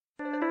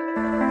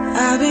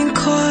I've been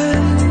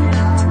caught,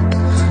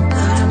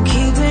 but I'm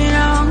keeping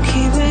on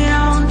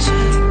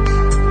check.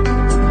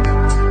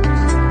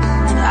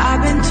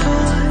 I've been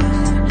taught,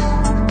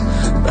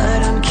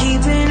 but I'm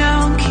keeping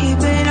on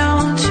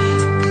check.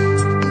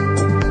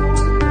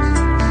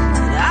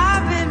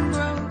 I've been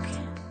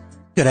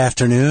broken. Good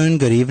afternoon,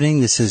 good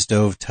evening. This is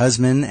Dove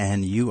Tusman,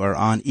 and you are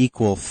on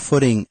equal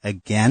footing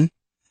again.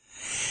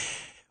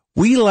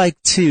 We like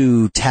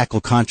to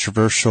tackle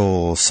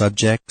controversial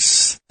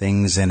subjects,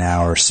 things in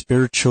our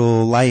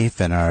spiritual life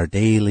and our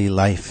daily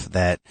life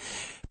that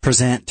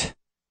present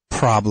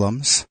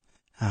problems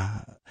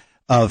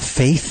of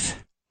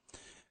faith,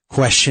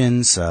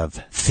 questions of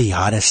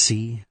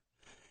theodicy.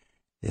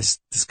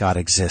 Does God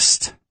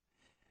exist?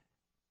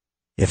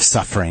 If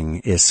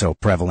suffering is so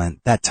prevalent,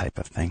 that type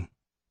of thing.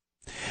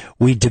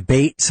 We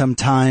debate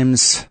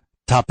sometimes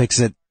topics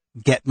that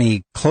get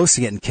me close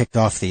to getting kicked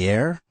off the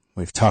air.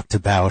 We've talked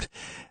about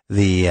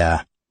the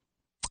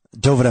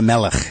David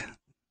HaMelech,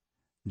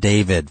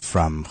 David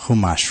from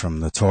Chumash, from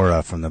the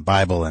Torah, from the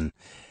Bible, and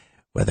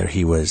whether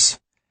he was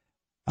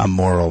a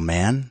moral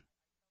man.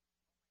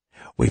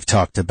 We've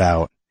talked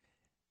about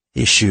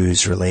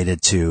issues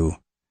related to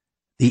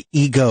the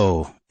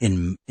ego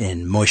in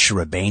Moshe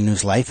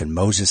Rabbeinu's life and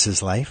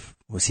Moses' life.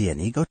 Was he an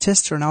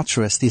egotist or an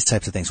altruist? These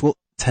types of things. Well,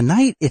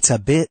 tonight it's a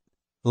bit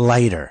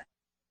lighter.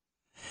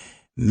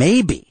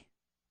 Maybe.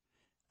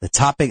 The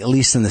topic, at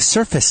least on the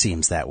surface,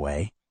 seems that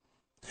way.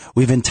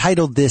 We've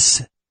entitled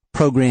this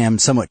program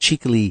somewhat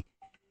cheekily,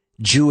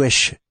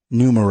 Jewish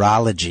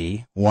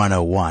Numerology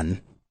 101.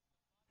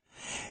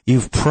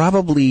 You've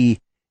probably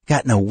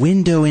gotten a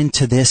window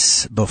into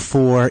this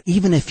before,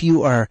 even if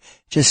you are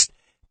just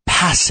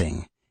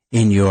passing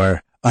in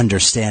your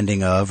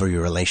understanding of or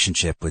your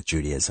relationship with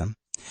Judaism.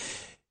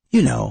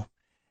 You know,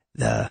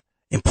 the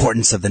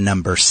importance of the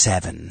number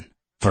 7,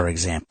 for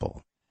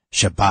example.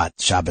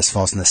 Shabbos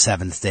falls on the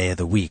 7th day of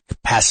the week.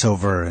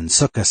 Passover and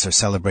Sukkot are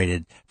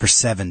celebrated for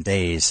 7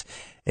 days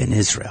in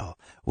Israel.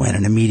 When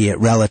an immediate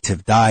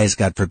relative dies,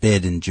 God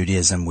forbid, in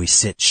Judaism, we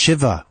sit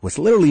Shiva, which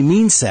literally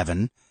means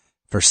 7,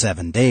 for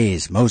 7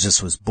 days.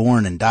 Moses was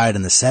born and died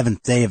on the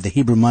 7th day of the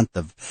Hebrew month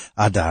of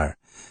Adar.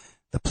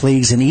 The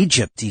plagues in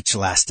Egypt each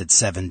lasted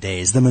 7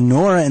 days. The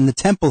menorah in the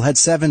temple had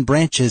 7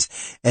 branches,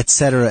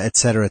 etc.,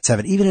 etc.,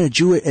 etc. Even in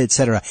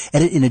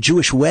a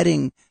Jewish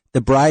wedding, the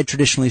bride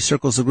traditionally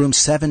circles the groom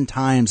 7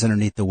 times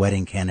underneath the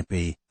wedding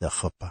canopy, the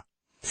chuppah.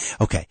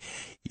 Okay,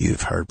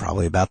 you've heard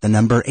probably about the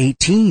number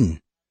 18.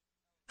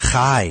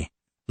 Chai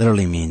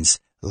literally means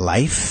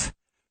life,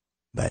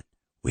 but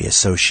we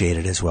associate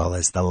it as well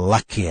as the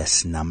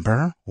luckiest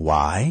number.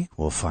 Why?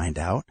 We'll find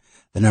out.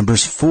 The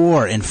numbers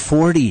 4 and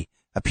 40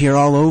 appear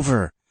all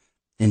over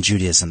in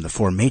Judaism. The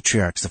 4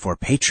 matriarchs, the 4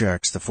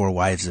 patriarchs, the 4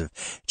 wives of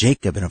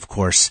Jacob, and of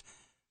course,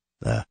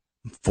 the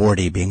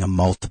 40 being a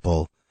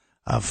multiple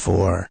of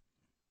 4,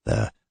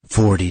 the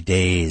 40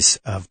 days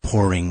of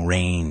pouring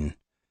rain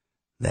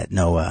that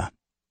Noah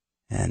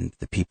and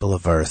the people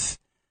of earth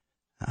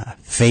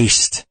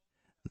faced,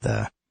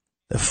 the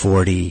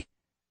 40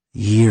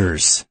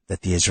 years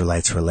that the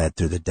Israelites were led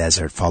through the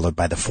desert, followed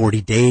by the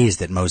 40 days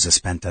that Moses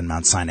spent on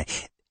Mount Sinai.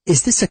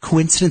 Is this a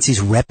coincidence,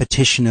 these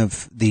repetition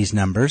of these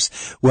numbers?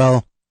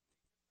 Well,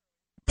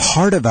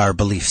 part of our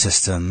belief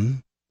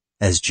system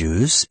as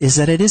Jews is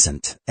that it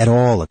isn't at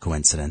all a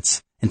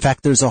coincidence. In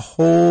fact, there's a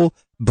whole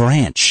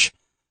branch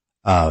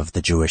of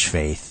the Jewish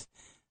faith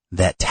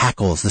that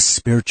tackles the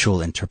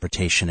spiritual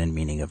interpretation and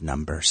meaning of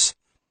numbers.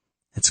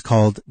 It's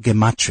called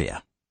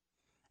Gematria.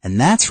 And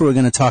that's what we're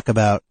going to talk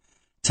about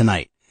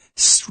tonight.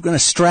 We're going to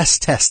stress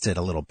test it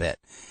a little bit.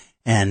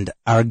 And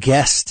our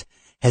guest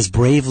has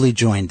bravely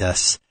joined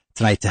us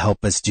tonight to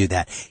help us do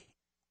that.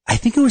 I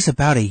think it was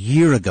about a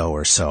year ago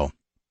or so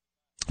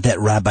that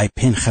Rabbi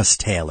Pinchas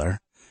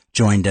Taylor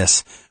joined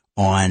us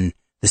on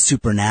the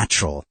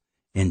supernatural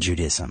in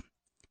Judaism.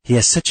 He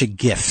has such a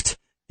gift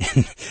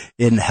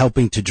in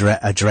helping to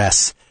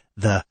address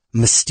the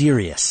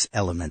mysterious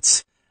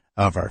elements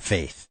of our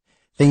faith.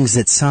 Things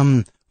that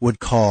some would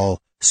call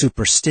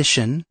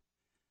superstition,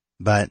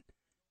 but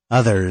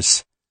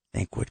others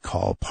think would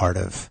call part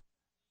of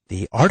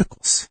the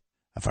articles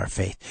of our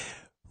faith.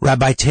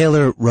 Rabbi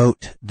Taylor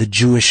wrote A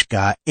Jewish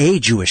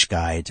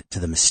Guide to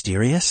the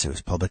Mysterious. It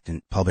was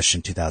published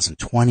in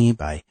 2020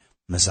 by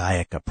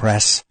Mosaica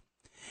Press.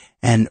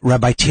 And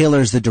Rabbi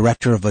Taylor is the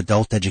director of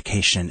adult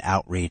education and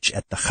outreach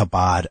at the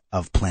Chabad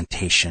of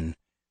Plantation,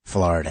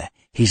 Florida.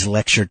 He's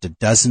lectured to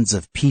dozens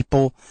of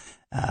people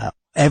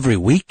every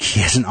week. He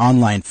has an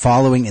online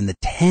following in the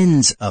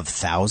tens of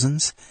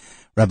thousands.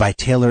 Rabbi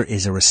Taylor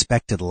is a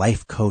respected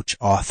life coach,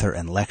 author,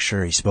 and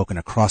lecturer. He's spoken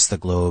across the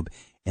globe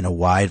in a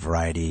wide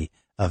variety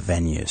of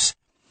venues.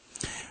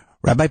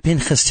 Rabbi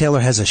Pinchas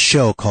Taylor has a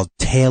show called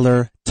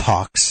Taylor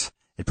Talks.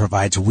 It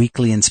provides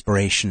weekly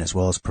inspiration as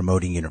well as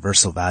promoting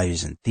universal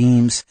values and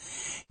themes.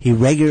 He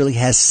regularly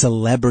has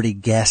celebrity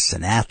guests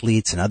and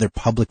athletes and other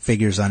public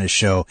figures on his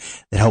show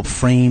that help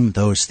frame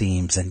those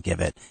themes and give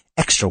it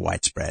extra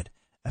widespread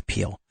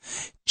appeal.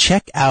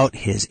 Check out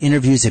his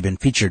interviews. They've been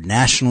featured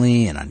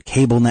nationally and on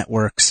cable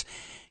networks.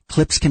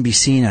 Clips can be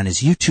seen on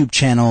his YouTube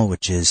channel,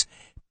 which is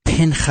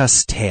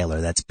Pinchas Taylor.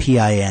 That's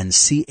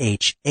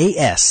Pinchas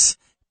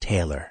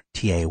Taylor,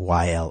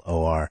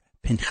 Taylor,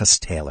 Pinchas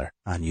Taylor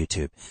on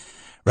YouTube.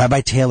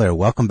 Rabbi Taylor,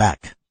 welcome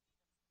back.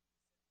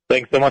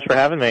 Thanks so much for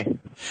having me.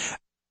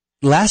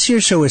 Last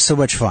year's show was so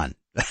much fun.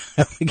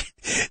 We can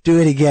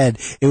do it again.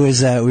 It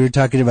was, we were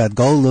talking about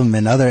golem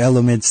and other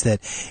elements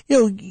that,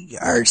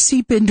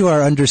 seep into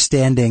our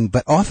understanding,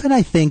 but often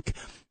I think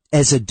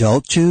as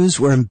adult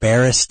Jews, we're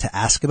embarrassed to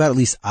ask about, at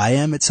least I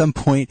am at some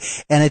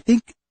point, and I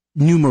think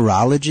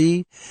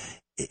numerology,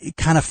 it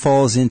kind of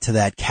falls into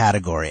that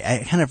category.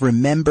 I kind of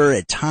remember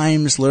at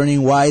times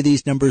learning why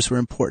these numbers were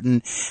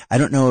important. I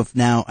don't know if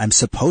now I'm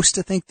supposed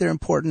to think they're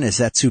important. Is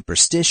that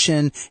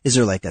superstition? Is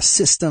there like a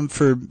system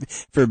for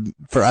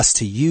us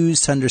to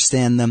use to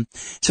understand them?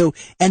 So,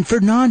 and for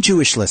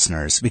non-Jewish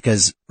listeners,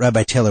 because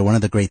Rabbi Taylor, one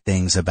of the great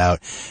things about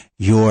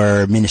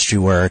your ministry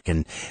work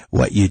and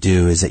what you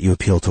do is that you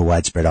appeal to a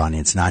widespread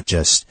audience, not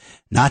just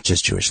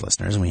Jewish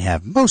listeners. And we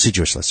have mostly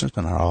Jewish listeners,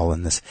 but not all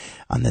on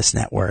this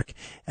network.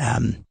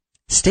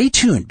 Stay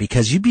tuned,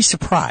 because you'd be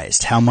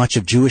surprised how much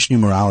of Jewish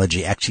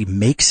numerology actually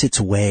makes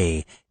its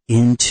way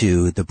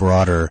into the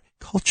broader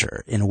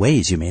culture in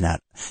ways you may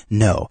not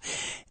know.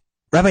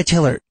 Rabbi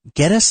Taylor,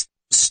 get us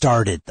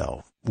started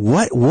though.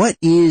 What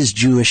is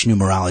Jewish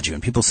numerology? When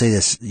people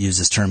use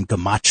this term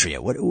Gematria,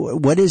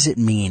 what does it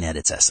mean at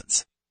its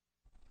essence?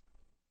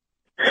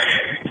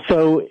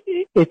 So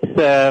it's,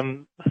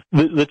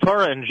 the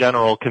Torah in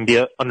general can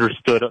be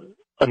understood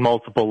on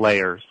multiple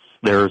layers.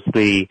 There's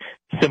the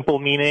simple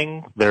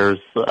meaning, there's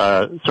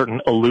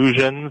certain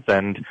allusions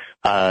and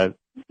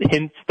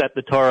hints that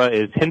the Torah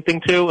is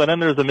hinting to, and then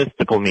there's a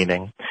mystical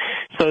meaning.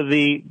 So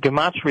the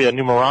Gematria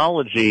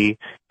numerology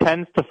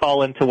tends to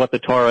fall into what the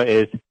Torah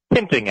is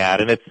hinting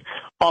at, and it's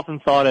often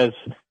thought as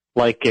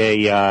like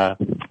a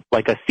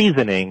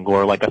seasoning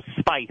or like a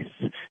spice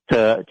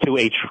to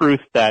a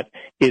truth that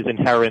is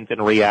inherent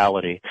in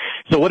reality.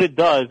 So what it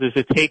does is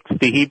it takes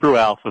the Hebrew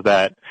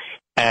alphabet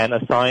and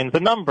assigns a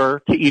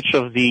number to each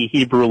of the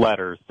Hebrew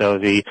letters. So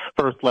the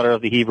first letter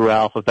of the Hebrew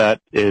alphabet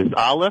is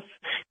Aleph,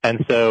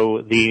 and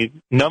so the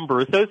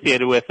number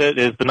associated with it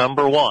is the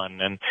number 1.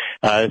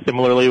 And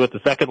similarly with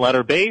the second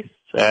letter, Base,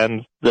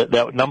 and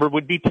that number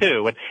would be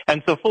 2,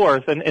 and so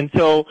forth, and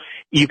until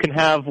you can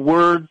have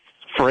words,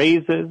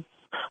 phrases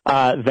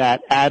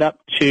that add up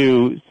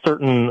to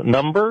certain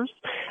numbers.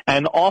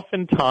 And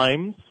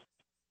oftentimes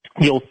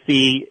you'll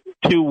see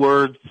two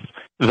words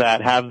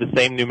that have the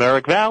same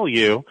numeric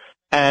value,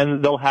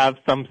 and they'll have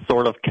some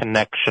sort of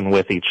connection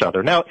with each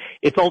other. Now,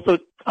 it's also,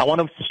 I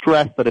want to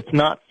stress that it's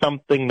not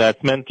something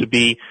that's meant to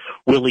be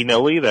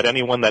willy-nilly, that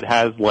anyone that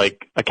has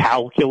like a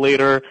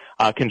calculator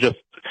can just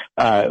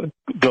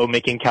go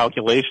making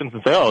calculations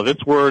and say, oh,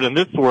 this word and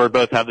this word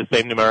both have the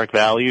same numeric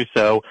value,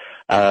 so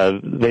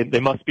they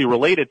must be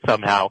related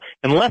somehow.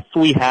 Unless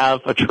we have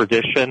a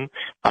tradition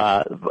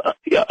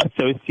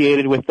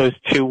associated with those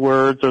two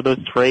words or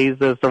those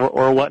phrases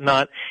or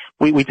whatnot,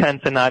 we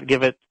tend to not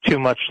give it too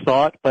much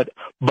thought, but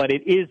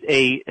it is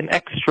an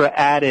extra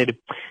added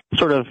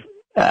sort of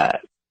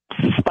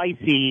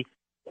spicy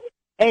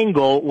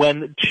angle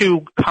when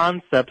two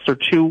concepts or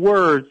two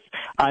words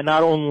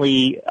not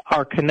only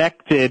are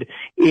connected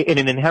in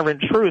an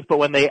inherent truth, but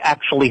when they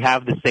actually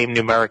have the same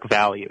numeric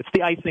value. It's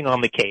the icing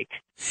on the cake.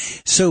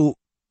 So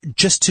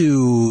just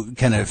to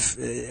kind of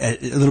a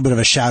little bit of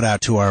a shout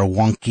out to our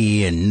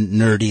wonky and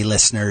nerdy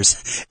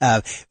listeners,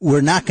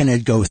 we're not going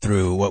to go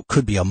through what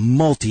could be a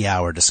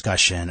multi-hour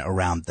discussion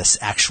around this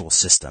actual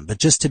system. But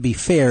just to be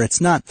fair,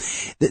 it's not,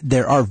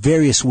 there are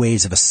various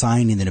ways of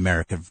assigning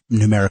the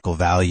numerical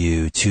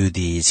value to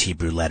these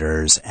Hebrew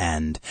letters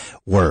and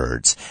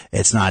words.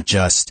 It's not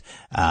just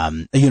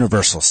a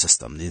universal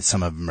system.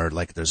 Some of them are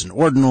like, there's an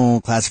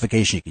ordinal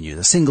classification. You can use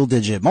a single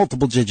digit,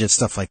 multiple digits,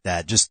 stuff like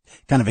that. Just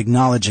kind of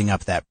acknowledging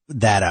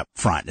that up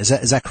front. Is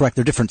that correct?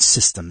 There are different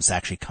systems that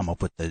actually come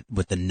up with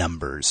the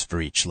numbers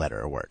for each letter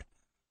or word.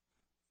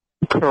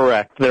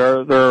 Correct.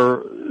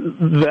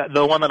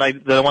 The one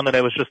that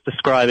I was just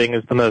describing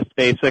is the most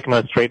basic,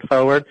 most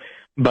straightforward.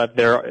 But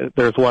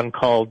there's one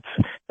called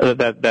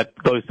that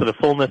goes to the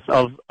fullness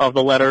of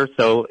the letter.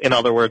 So in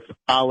other words,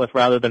 Aleph,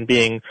 rather than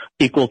being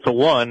equal to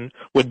 1,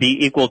 would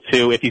be equal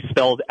to, if you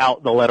spelled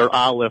out the letter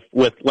Aleph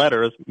with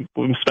letters,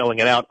 spelling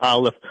it out,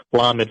 Aleph,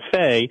 Lamed,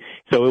 Fe,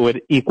 so it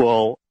would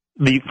equal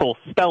the full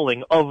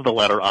spelling of the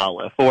letter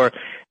Aleph. Or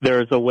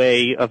there's a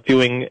way of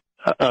doing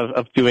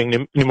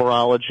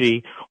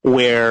numerology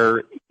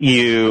where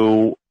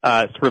you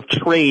sort of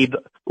trade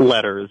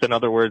letters. In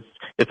other words,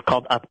 it's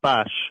called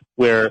atbash,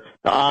 where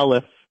the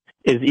Aleph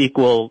is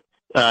equal,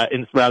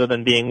 rather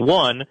than being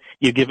 1,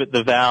 you give it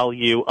the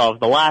value of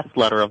the last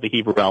letter of the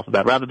Hebrew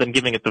alphabet. Rather than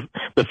giving it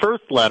the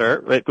first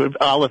letter, right,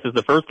 Aleph is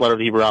the first letter of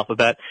the Hebrew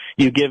alphabet,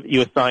 you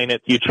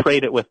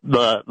trade it with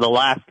the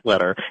last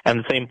letter. And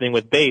the same thing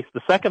with Base,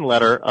 the second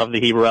letter of the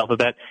Hebrew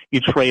alphabet,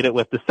 you trade it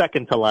with the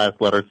second to last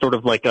letter, sort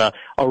of like a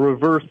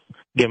reverse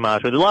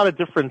Gematria. There's a lot of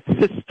different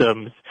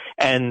systems,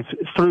 and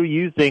through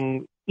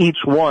using each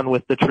one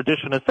with the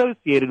tradition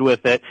associated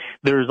with it,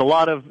 there's a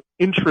lot of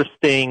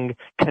interesting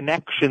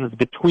connections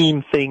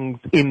between things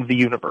in the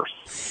universe.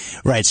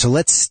 Right. So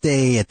let's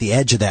stay at the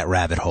edge of that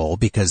rabbit hole,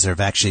 because there have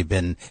actually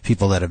been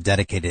people that have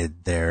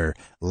dedicated their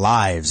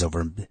lives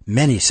over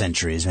many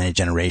centuries, many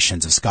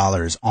generations of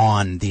scholars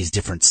on these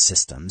different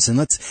systems. And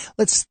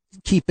let's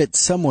keep it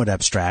somewhat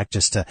abstract,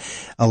 just to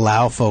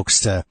allow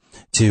folks to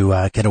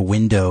get a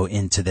window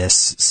into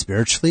this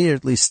spiritually, or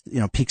at least,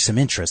 pique some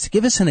interest.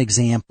 Give us an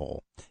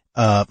example,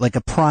 like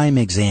a prime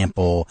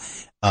example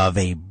of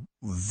a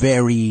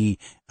very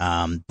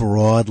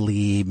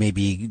broadly,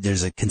 maybe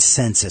there's a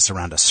consensus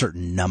around a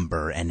certain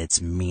number and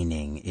its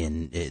meaning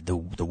in the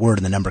word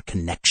and the number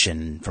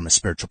connection from a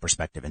spiritual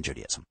perspective in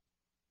Judaism.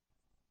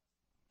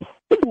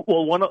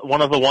 Well,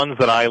 one of the ones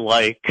that I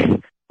like,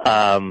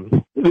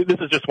 this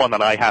is just one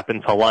that I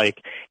happen to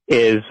like,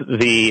 is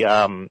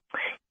there's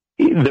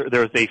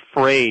a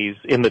phrase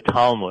in the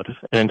Talmud,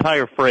 an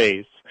entire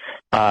phrase,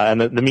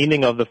 and the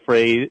meaning of the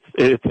phrase,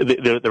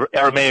 the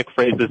Aramaic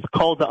phrase is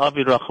Kol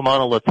da'avid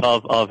Rahman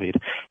latav avid.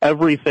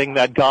 Everything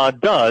that God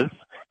does,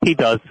 He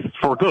does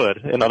for good.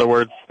 In other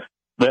words,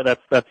 that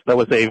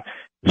was a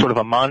sort of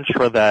a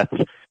mantra that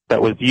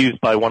was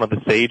used by one of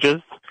the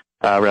sages,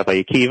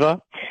 Rabbi Akiva.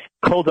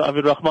 Kol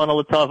da'avid Rahman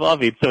latav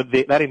avid. So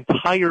that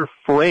entire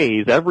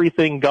phrase,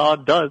 everything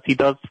God does, He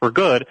does for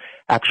good,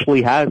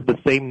 actually has the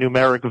same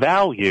numeric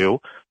value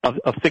of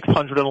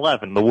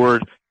 611.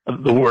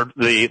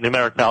 The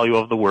numeric value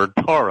of the word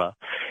Torah.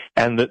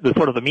 And the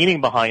sort of the meaning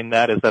behind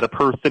that is that a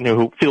person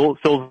who fills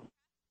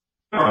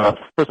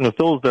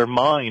their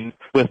mind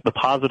with the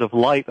positive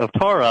light of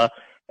Torah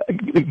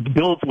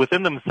builds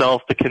within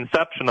themselves the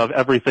conception of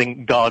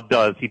everything God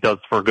does, He does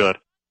for good.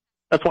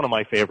 That's one of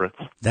my favorites.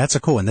 That's a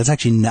cool one. That's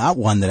actually not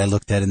one that I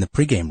looked at in the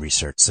pregame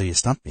research, so you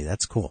stumped me.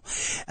 That's cool.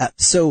 I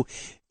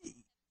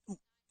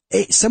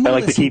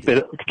like to keep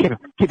it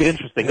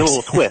interesting, a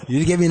little twist.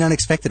 You gave me an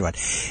unexpected one.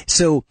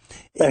 So,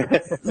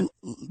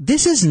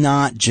 this is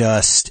not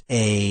just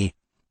a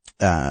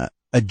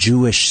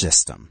Jewish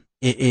system.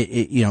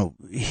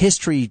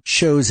 History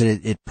shows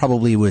that it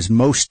probably was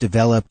most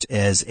developed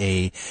as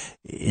a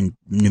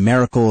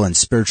numerical and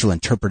spiritual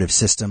interpretive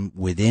system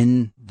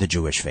within the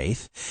Jewish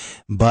faith,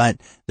 but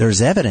there's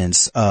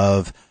evidence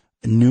of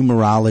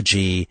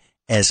numerology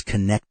as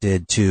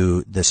connected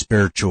to the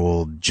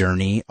spiritual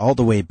journey all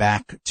the way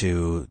back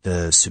to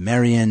the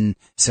Sumerian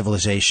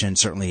civilization,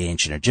 certainly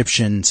ancient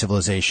Egyptian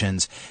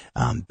civilizations,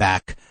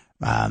 back,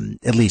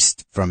 at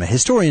least from a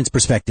historian's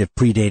perspective,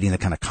 predating the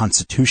kind of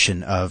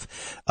constitution of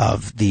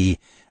the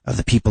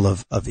people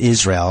of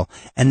Israel.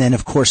 And then,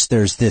 of course,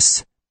 there's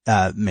this,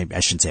 maybe I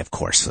shouldn't say of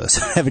course,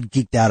 so I haven't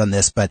geeked out on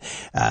this, but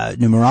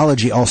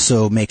numerology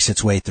also makes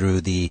its way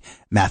through the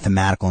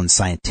mathematical and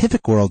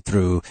scientific world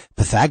through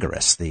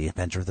Pythagoras, the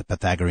inventor of the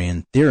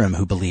Pythagorean theorem,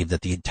 who believed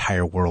that the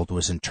entire world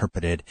was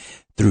interpreted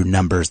through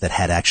numbers that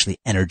had actually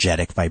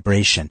energetic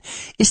vibration.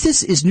 Is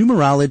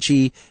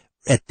numerology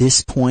at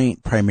this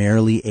point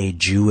primarily a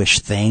Jewish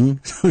thing,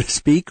 so to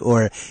speak,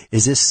 or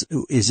is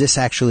this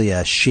actually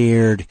a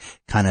shared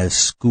kind of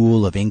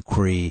school of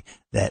inquiry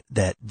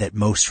that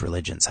most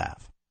religions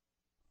have?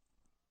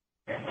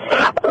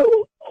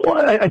 Well,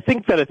 I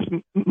think that it's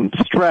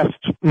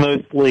stressed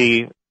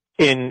mostly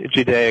in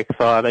Judaic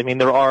thought. I mean,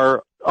 there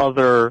are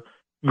other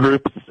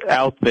groups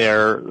out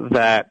there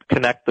that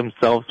connect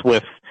themselves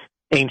with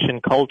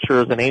ancient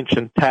cultures and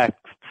ancient texts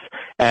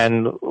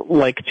and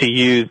like to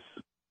use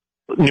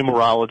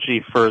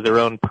numerology for their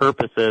own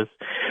purposes.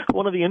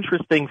 One of the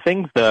interesting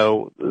things,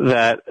 though,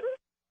 that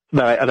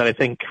I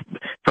think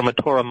from a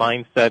Torah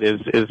mindset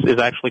is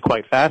actually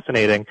quite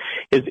fascinating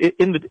is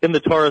in the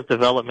Torah's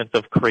development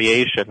of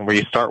creation, where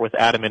you start with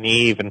Adam and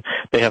Eve and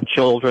they have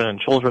children and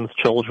children's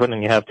children,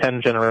 and you have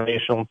 10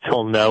 generations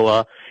until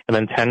Noah, and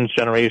then 10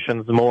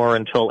 generations more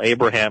until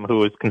Abraham,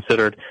 who is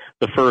considered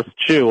the first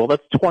Jew. Well,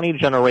 that's 20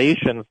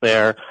 generations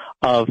there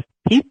of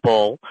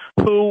people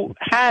who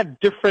had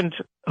different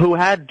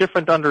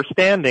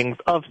understandings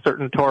of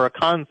certain Torah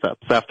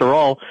concepts. After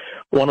all,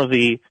 one of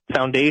the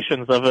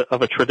foundations of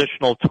a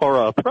traditional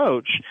Torah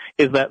approach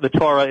is that the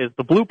Torah is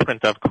the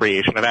blueprint of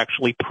creation. It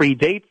actually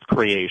predates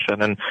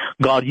creation, and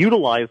God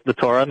utilized the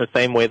Torah in the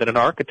same way that an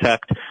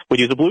architect would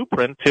use a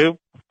blueprint or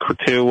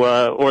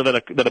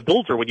that a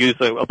builder would use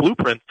a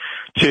blueprint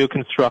to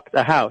construct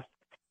a house.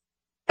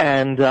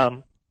 And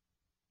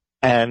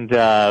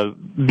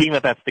being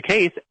that that's the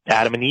case,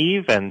 Adam and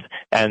Eve and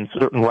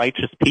certain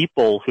righteous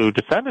people who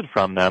descended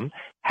from them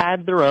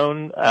had their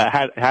own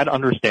had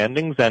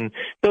understandings, and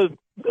those,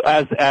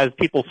 as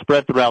people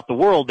spread throughout the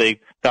world, they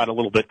got a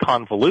little bit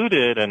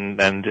convoluted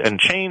and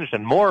changed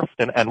and morphed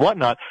and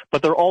whatnot,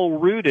 but they're all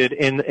rooted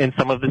in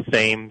some of the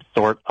same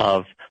sort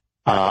of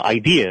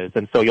ideas.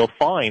 And so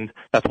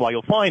that's why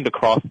you'll find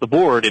across the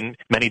board in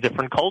many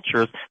different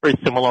cultures very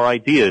similar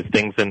ideas,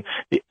 things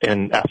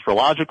in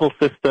astrological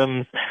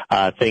systems,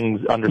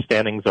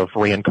 understandings of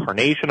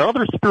reincarnation, and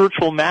other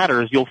spiritual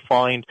matters. You'll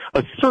find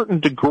a certain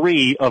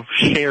degree of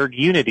shared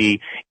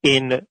unity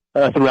in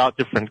throughout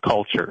different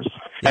cultures.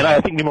 And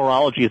I think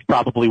numerology is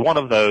probably one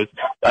of those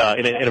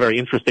in a very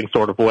interesting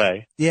sort of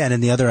way. Yeah, and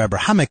in the other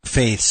Abrahamic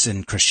faiths,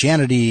 in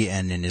Christianity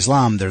and in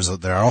Islam,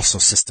 there are also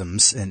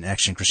systems. And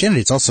actually in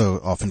Christianity, it's also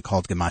often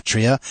called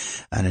Gematria,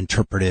 an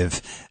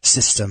interpretive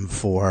system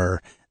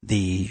for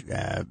the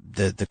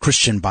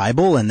Christian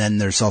Bible. And then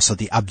there's also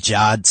the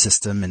Abjad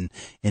system in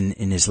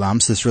Islam.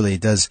 So this really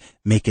does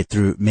make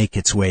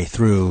its way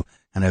through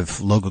kind of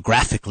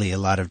logographically a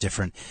lot of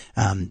different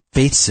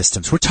faith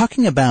systems. We're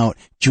talking about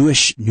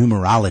Jewish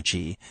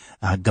numerology,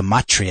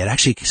 Gematria. It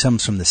actually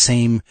comes from the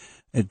same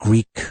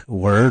Greek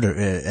word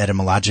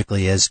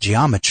etymologically as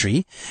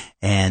geometry,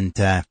 and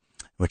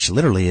which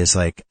literally is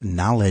like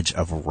knowledge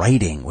of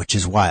writing, which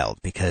is wild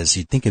because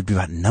you'd think it'd be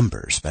about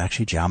numbers, but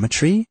actually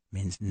geometry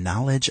means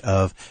knowledge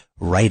of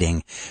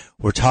writing.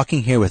 We're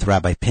talking here with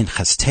Rabbi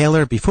Pinchas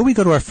Taylor. Before we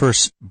go to our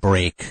first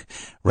break,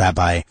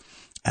 Rabbi,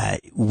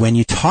 when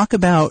you talk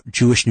about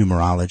Jewish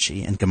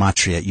numerology and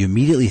Gematria, you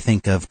immediately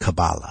think of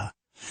Kabbalah,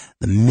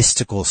 the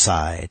mystical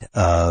side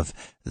of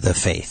the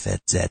faith.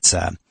 That's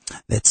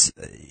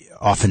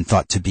often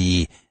thought to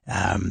be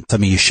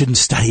something you shouldn't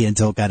study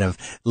until kind of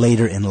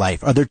later in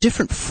life. Are there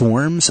different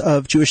forms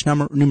of Jewish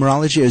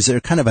numerology? Is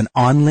there kind of an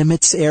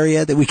on-limits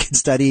area that we can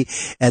study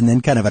and then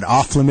kind of an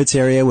off-limits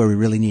area where we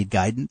really need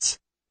guidance?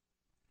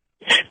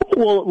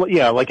 Well,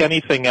 yeah, like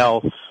anything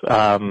else,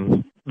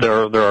 there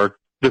are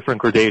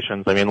different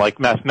gradations. I mean, like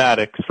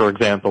mathematics, for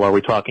example, are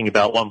we talking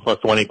about 1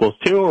 + 1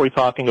 = 2, or are we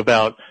talking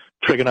about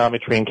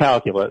trigonometry and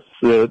calculus?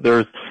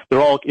 They're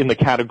all in the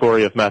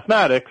category of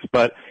mathematics,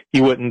 but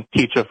you wouldn't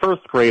teach a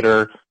first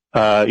grader,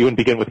 you wouldn't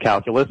begin with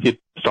calculus, you'd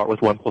start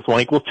with 1 +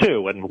 1 =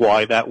 2 and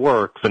why that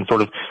works and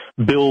sort of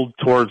build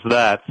towards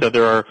that. So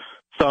there are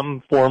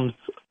some forms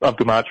of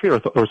gematria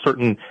or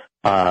certain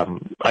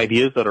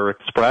ideas that are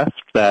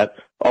expressed that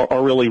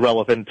are really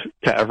relevant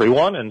to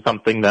everyone and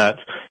something that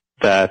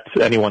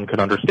anyone can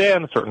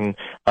understand, certain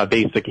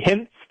basic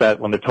hints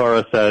that when the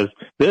Torah says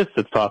this,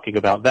 it's talking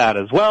about that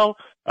as well.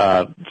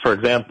 For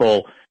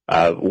example,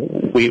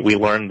 we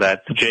learned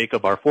that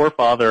Jacob, our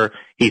forefather,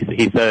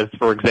 he says,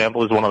 for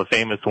example, is one of the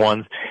famous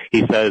ones.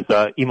 He says,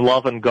 "Im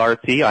Lavan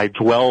Garti," I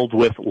dwelled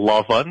with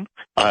Lavan,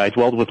 I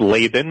dwelled with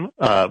Laban,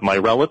 my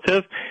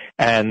relative,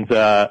 and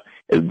the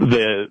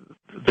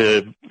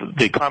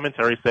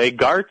commentaries say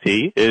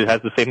Garti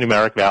has the same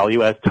numeric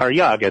value as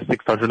Taryag, as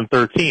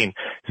 613,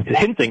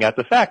 hinting at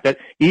the fact that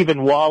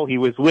even while he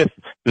was with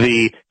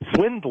the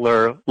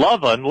swindler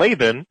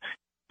Laban,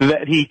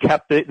 that he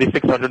kept the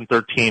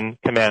 613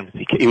 commandments.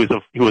 He was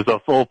a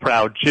full,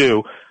 proud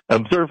Jew,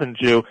 observant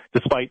Jew,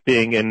 despite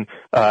being in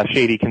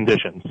shady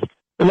conditions.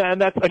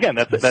 And that's a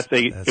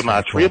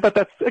gematria, cool. But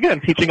that's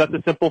again teaching us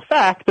a simple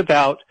fact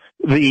about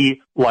the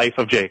life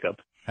of Jacob.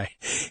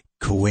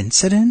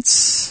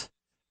 Coincidence?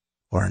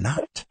 Or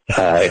not?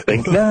 I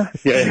think not.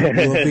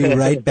 We'll be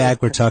right back.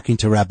 We're talking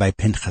to Rabbi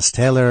Pinchas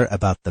Taylor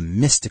about the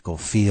mystical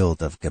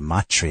field of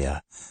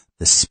Gematria,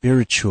 the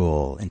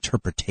spiritual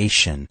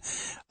interpretation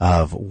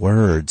of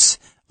words,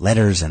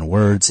 letters and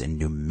words in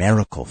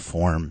numerical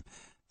form,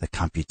 the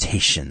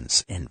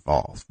computations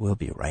involved. We'll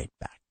be right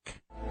back.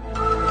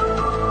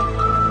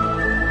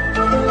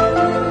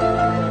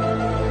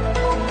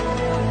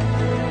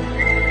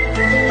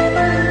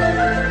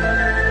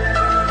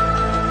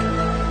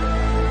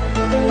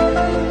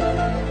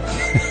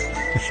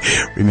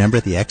 Remember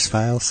the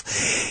X-Files?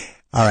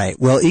 All right.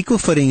 Well, Equal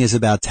Footing is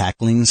about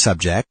tackling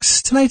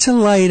subjects. Tonight's a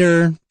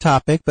lighter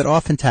topic, but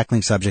often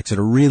tackling subjects that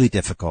are really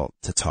difficult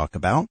to talk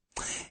about.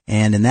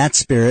 And in that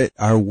spirit,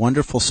 our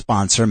wonderful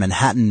sponsor,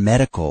 Manhattan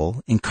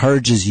Medical,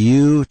 encourages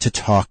you to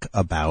talk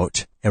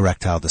about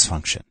erectile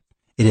dysfunction.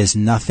 It is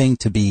nothing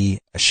to be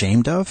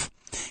ashamed of.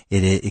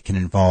 It can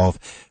involve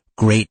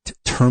great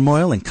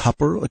turmoil in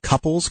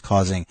couples,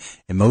 causing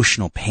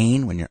emotional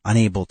pain when you're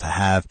unable to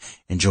have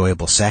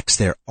enjoyable sex.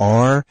 There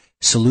are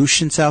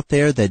solutions out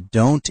there that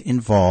don't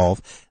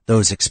involve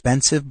those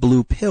expensive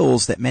blue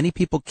pills that many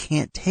people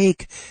can't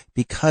take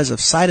because of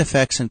side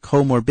effects and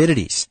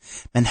comorbidities.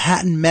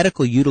 Manhattan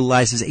Medical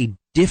utilizes a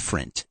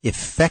different,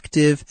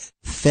 effective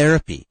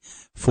therapy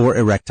for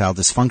erectile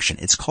dysfunction.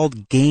 It's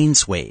called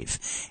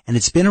Gainswave, and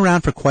it's been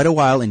around for quite a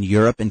while in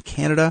Europe and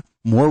Canada,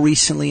 more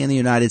recently in the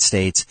United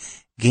States.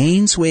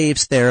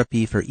 Gainswave's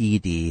therapy for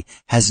ED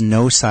has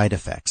no side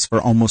effects. For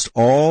almost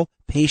all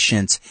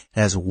patients, it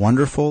has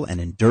wonderful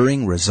and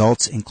enduring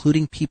results,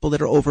 including people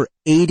that are over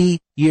 80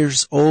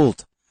 years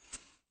old.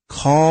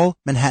 Call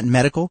Manhattan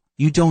Medical.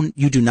 You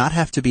do not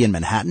have to be in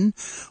Manhattan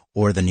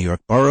or the New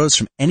York boroughs.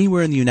 From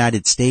anywhere in the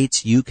United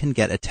States, you can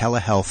get a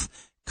telehealth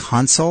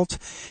consult.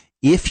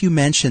 If you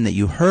mention that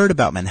you heard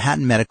about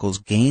Manhattan Medical's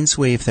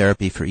Gainswave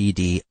therapy for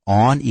ED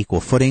on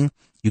Equal Footing,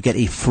 you get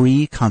a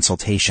free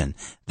consultation.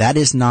 That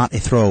is not a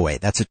throwaway.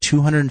 That's a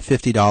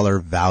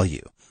 $250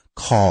 value.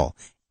 Call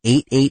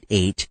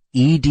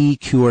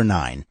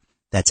 888-ED-CURE-9.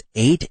 That's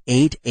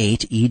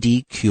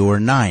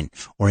 888-ED-CURE-9.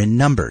 Or in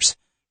numbers.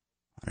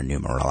 On a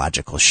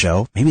numerological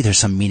show, maybe there's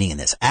some meaning in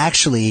this.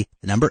 Actually,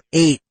 the number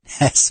 8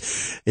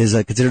 is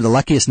considered the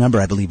luckiest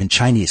number, I believe, in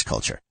Chinese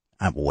culture.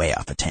 I'm way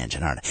off a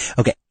tangent, aren't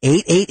I? Okay,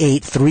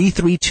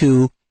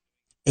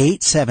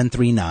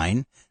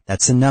 888-332-8739.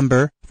 That's the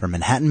number for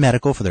Manhattan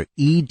Medical for their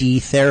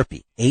ED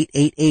therapy.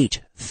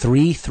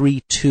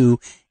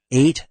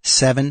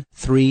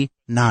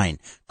 888-332-8739.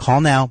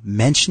 Call now,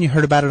 mention you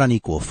heard about it on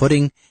Equal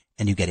Footing,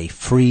 and you get a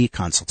free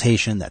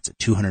consultation. That's a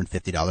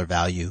 $250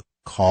 value.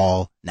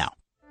 Call now.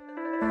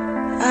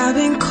 I've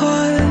been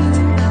caught,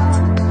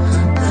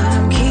 but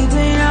I'm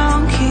keeping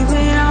on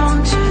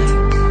to.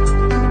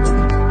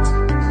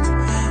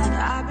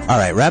 All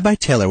right, Rabbi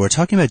Taylor, we're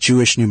talking about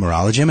Jewish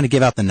numerology. I'm going to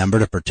give out the number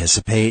to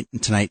participate in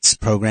tonight's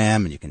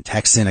program, and you can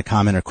text in a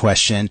comment or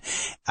question.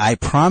 I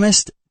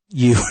promised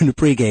you in the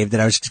pregame that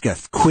I was just going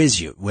to quiz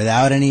you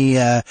without any,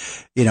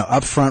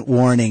 upfront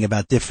warning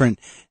about different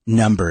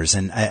numbers.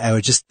 And I'm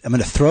going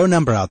to throw a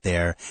number out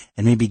there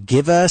and maybe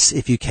give us,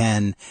 if you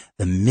can,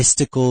 the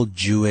mystical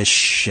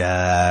Jewish,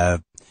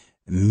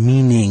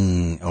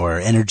 meaning or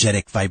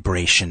energetic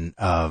vibration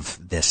of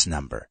this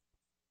number.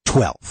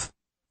 12.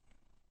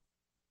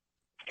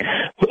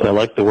 I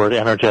like the word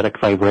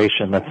energetic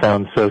vibration. That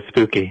sounds so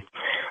spooky.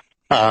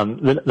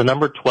 The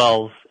number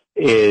 12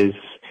 is,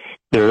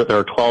 there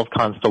are 12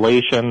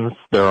 constellations.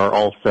 There are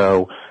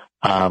also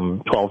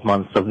 12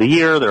 months of the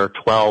year. There are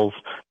 12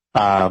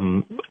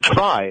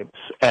 tribes.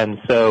 And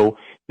so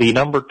the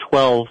number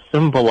 12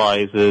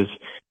 symbolizes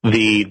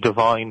the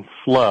divine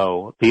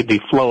flow,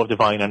 the flow of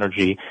divine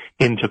energy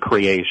into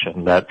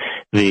creation, that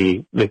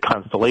the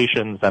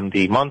constellations and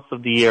the months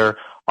of the year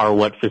are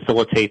what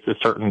facilitates a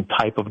certain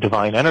type of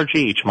divine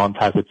energy. Each month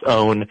has its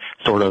own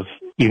sort of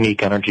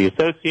unique energy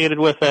associated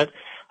with it,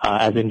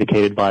 as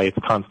indicated by its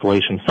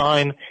constellation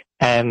sign.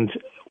 And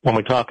when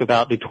we talk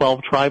about the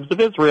 12 tribes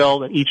of Israel,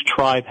 that each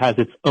tribe has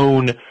its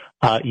own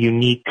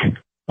unique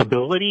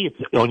ability,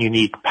 its own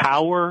unique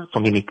power,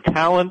 some unique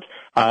talent,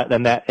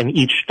 and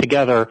each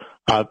together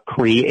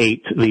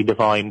create the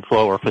divine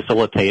flow or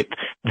facilitate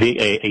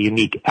a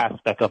unique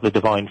aspect of the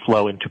divine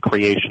flow into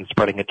creation,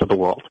 spreading it to the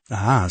world.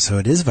 Ah, so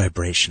it is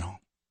vibrational.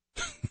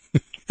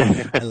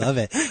 I love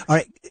it. All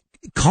right,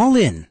 call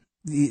in,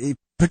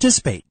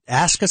 participate,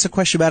 ask us a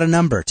question about a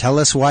number, tell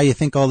us why you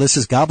think all this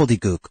is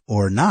gobbledygook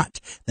or not.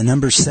 The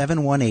number's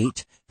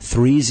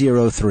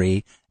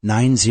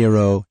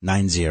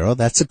 718-303-9090.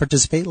 That's to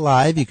participate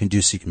live. You can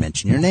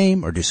mention your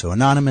name or do so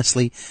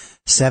anonymously.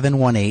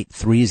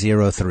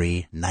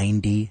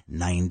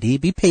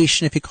 718-303-9090. Be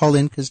patient if you call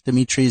in, because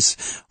Dimitri's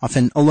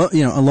often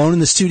alone in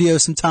the studio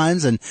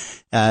sometimes, and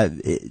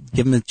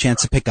give him a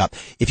chance to pick up.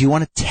 If you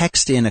want to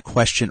text in a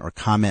question or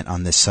comment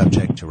on this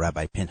subject to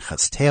Rabbi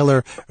Pinchas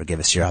Taylor, or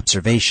give us your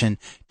observation,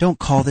 don't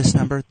call this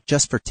number,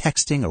 just for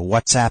texting or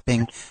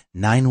WhatsApping.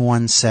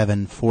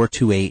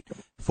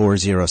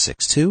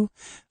 917-428-4062.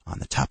 On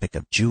the topic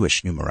of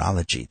Jewish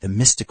numerology, the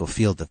mystical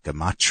field of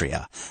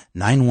Gematria.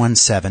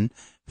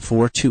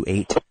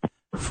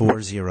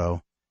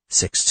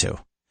 917-428-4062.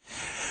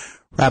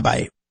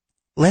 Rabbi,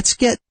 let's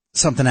get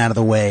something out of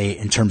the way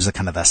in terms of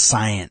kind of the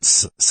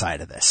science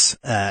side of this.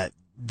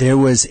 There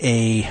was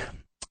a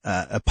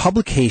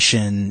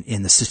publication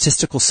in the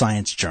Statistical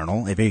Science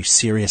Journal, a very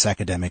serious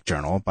academic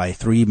journal, by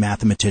 3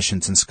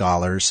 mathematicians and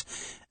scholars.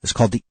 It's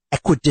called The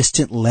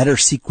Equidistant Letter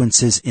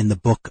Sequences in the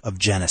Book of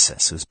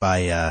Genesis. It was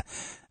by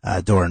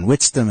Doran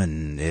Whitstam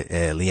and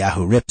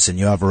Eliyahu Rips and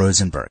Yoav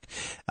Rosenberg,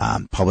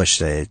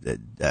 published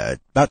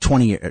about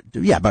 20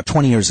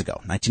 years ago,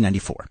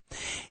 1994.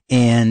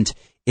 And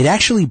it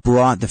actually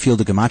brought the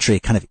field of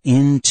Gematria kind of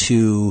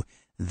into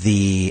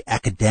the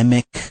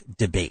academic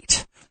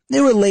debate.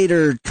 There were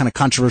later kind of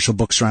controversial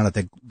books around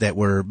it that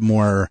were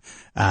more,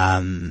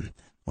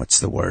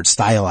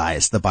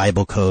 stylized, the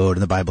Bible Code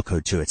and the Bible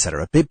Code 2,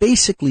 etc. But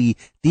basically,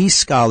 these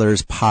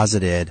scholars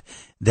posited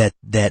that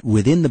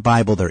within the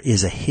Bible there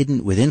is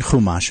within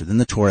Chumash, within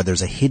the Torah,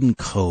 there's a hidden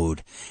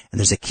code, and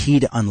there's a key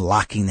to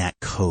unlocking that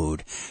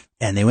code.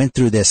 And they went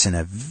through this in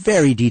a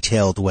very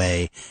detailed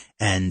way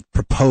and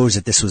proposed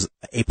that this was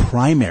a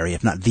primary,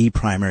 if not the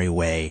primary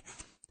way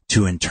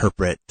to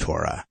interpret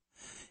Torah.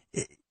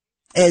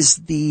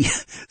 As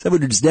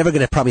someone who's never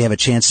going to probably have a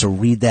chance to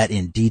read that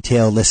in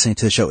detail listening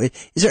to the show, is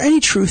there any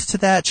truth to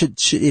that?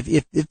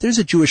 If there's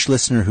a Jewish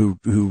listener who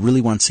really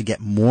wants to get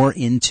more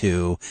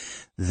into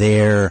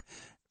their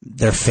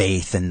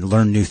faith and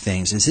learn new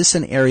things, is this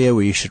an area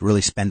where you should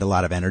really spend a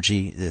lot of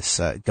energy, this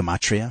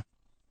Gematria?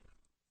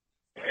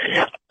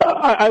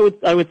 I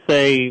would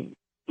say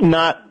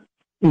not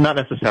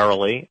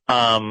necessarily.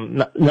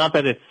 Not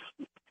that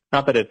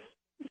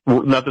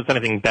there's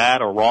anything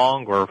bad or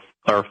wrong or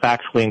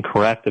factually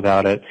incorrect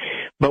about it,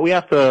 but we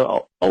have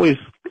to always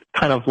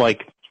kind of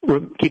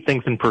keep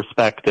things in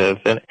perspective.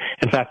 And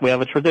in fact, we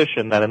have a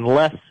tradition that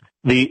unless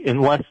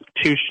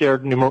two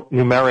shared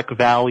numeric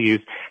values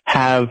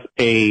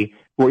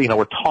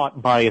we're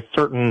taught by a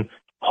certain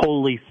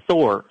holy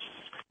source,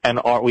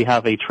 and we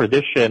have a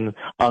tradition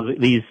of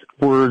these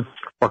words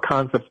or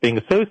concepts being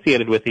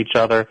associated with each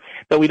other,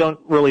 that we don't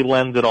really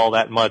lend it all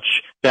that much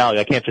value.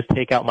 I can't just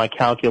take out my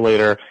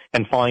calculator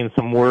and find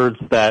some words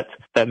that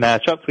that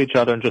match up to each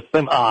other and just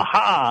say,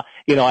 aha,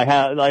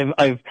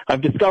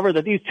 I've discovered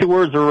that these two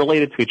words are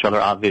related to each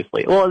other,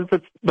 obviously. Well,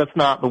 that's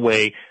not the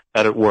way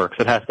that it works.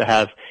 It has to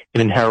have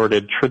an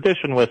inherited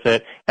tradition with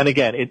it. And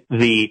again,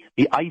 the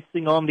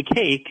icing on the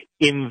cake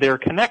in their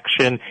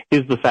connection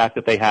is the fact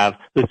that they have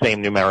the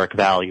same numeric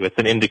value. It's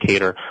an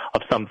indicator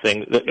of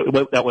something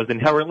that was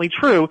inherently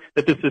true,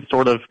 that this is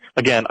sort of,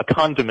 again, a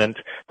condiment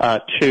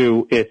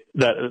to it,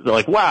 that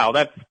like, wow,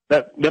 that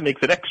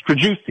makes it extra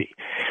juicy.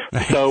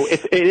 So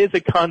it is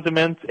a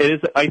condiment. It is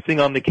icing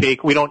on the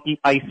cake. We don't eat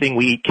icing,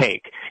 we eat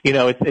cake.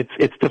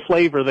 It's to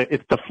flavor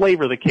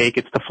the cake.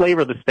 It's to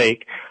flavor the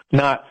steak,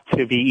 not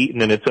to be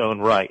eaten in its own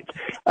right.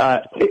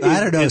 I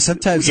don't know.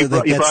 Sometimes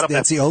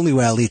that's the only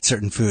way I'll eat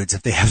certain foods,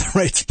 if they have the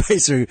right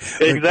spice or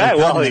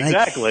exactly.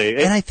 Exactly.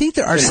 And I think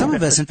there are some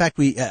of us. In fact,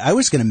 I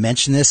was going to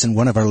mention this, and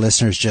one of our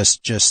listeners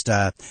just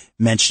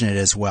mentioned it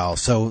as well.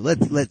 So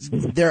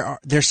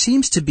there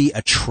seems to be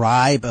a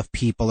tribe of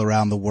people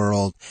around the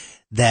world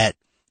that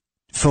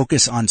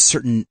focus on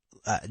certain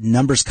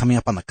numbers coming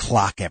up on the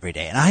clock every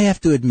day. And I have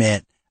to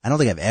admit, I don't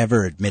think I've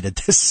ever admitted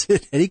this in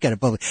any kind of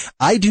public.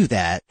 I do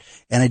that,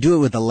 and I do it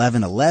with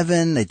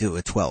 11:11. I do it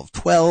with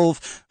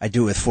 12:12. I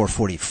do it with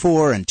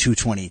 4:44 and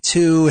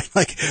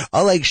 2:22.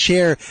 I'll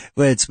share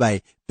when it's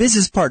my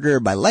business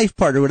partner, my life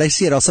partner. When I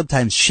see it, I'll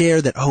sometimes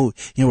share that,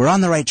 we're on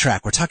the right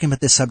track. We're talking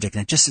about this subject,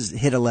 and it just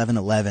hit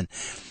 11:11.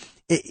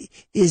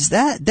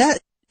 That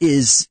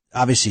is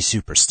obviously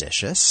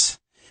superstitious.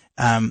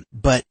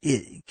 But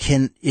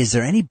is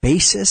there any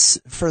basis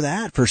for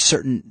that, for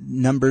certain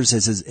numbers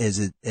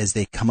as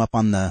they come up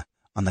on the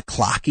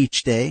clock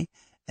each day,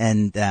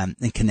 and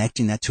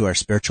connecting that to our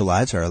spiritual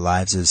lives, or our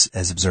lives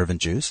as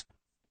observant Jews?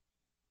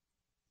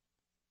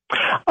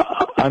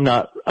 I'm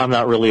not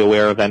really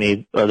aware of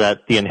any, or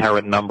that the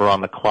inherent number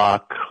on the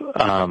clock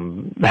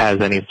has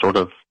any sort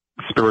of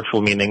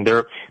spiritual meaning.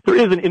 There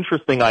is an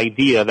interesting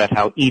idea that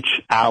how each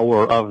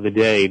hour of the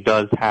day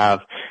does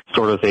have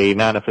sort of a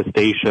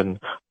manifestation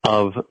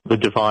of the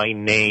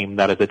divine name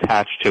that is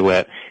attached to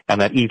it,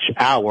 and that each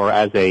hour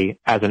as an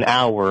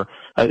hour,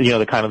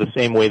 the kind of the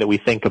same way that we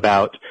think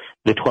about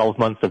the 12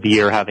 months of the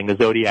year having a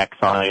zodiac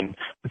sign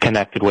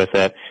connected with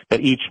it,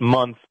 that each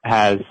month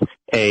has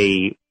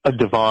a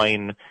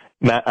divine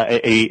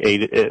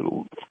a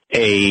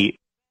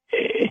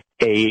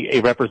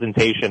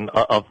representation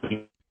of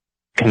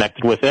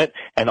connected with it,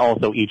 and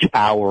also each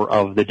hour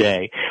of the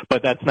day.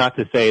 But that's not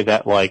to say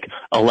that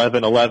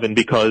 11:11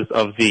 because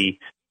of the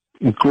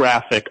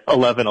graphic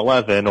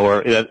 11:11,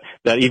 or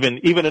that even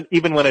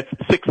when it's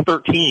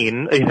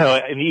 6:13, in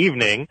the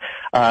evening,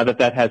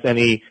 that has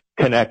any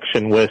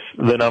connection with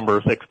the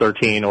number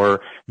 613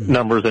 or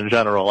numbers in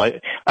general. I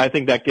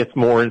think that gets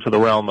more into the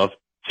realm of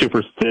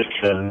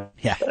superstition.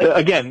 Yeah.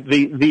 Again,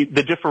 the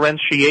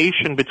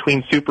differentiation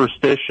between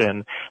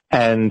superstition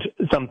and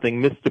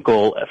something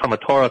mystical from a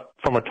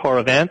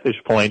Torah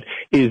vantage point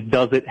is,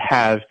 does it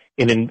have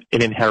an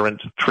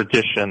inherent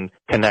tradition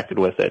connected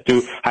with it?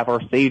 Do have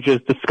our sages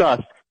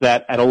discussed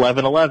that at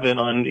 11:11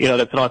 on,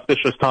 that's an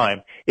auspicious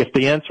time? If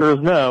the answer is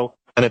no,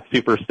 then it's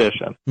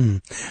superstition.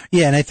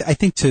 Yeah, and I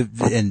think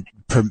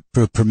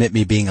permit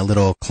me being a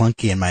little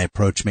clunky in my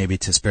approach maybe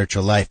to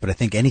spiritual life, but I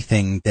think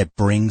anything that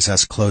brings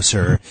us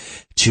closer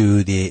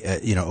to the,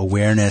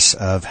 awareness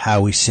of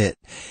how we sit,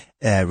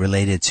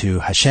 related to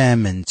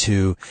Hashem and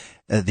to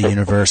the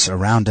universe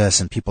around us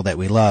and people that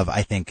we love,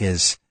 I think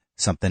is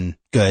something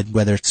good,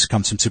 whether it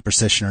comes from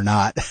superstition or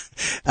not.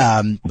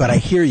 But I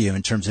hear you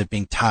in terms of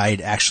being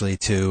tied actually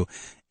to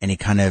any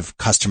kind of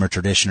custom or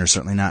tradition, or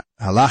certainly not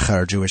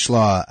halacha or Jewish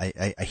law.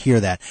 I hear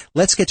that.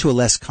 Let's get to a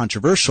less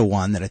controversial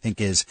one that I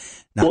think is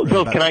not. Well,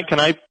 Bill, can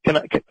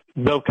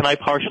I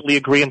partially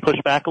agree and push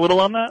back a little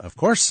on that? Of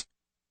course.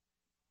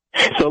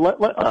 So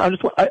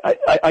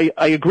I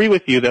agree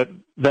with you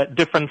that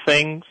different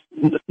things,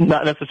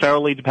 not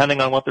necessarily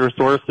depending on what their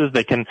source is,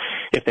 they can,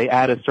 if they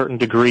add a certain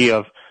degree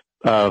of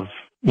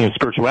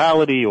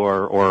spirituality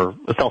or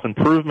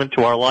self-improvement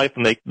to our life,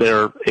 and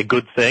they're a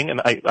good thing,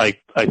 and I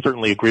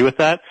certainly agree with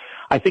that.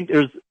 I think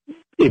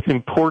it's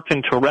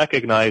important to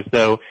recognize,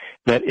 though,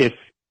 that if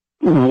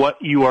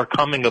what you are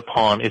coming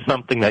upon is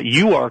something that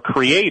you are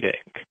creating,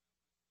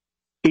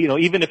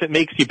 even if it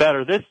makes you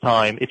better this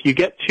time, if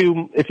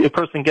a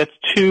person gets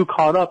too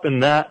caught up in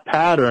that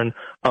pattern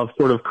of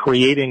sort of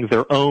creating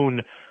their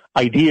own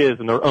ideas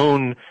and their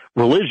own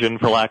religion,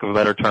 for lack of a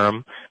better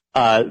term,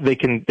 they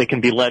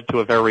can be led to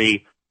a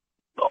very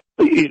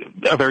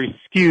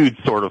skewed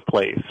sort of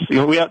place.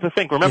 We have to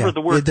think. Remember,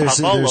 the word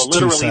Kabbalah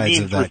literally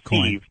means received.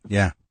 Coin.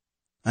 Yeah,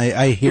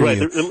 I hear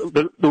you.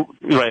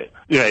 Right.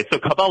 So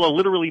Kabbalah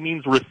literally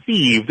means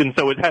received, and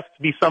so it has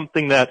to be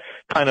something that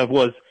kind of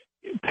was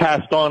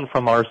passed on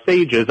from our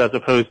sages, as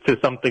opposed to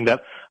something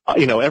that,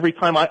 every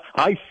time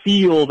I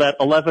feel that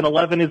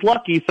 11:11 is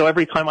lucky, so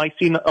every time I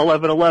see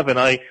 11:11,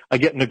 I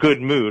get in a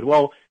good mood.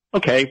 Well,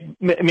 okay,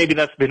 maybe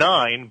that's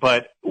benign,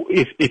 but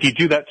if you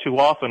do that too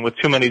often with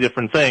too many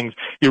different things,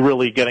 you're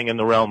really getting in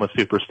the realm of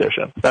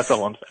superstition. That's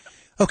all I'm saying.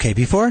 Okay,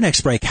 before our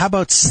next break, how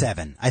about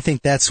 7? I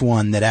think that's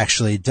one that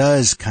actually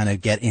does kind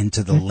of get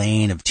into the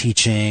lane of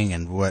teaching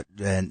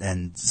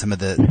and some of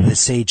the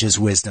sages'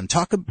 wisdom.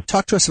 Talk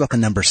to us about the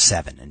number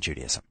 7 in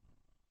Judaism.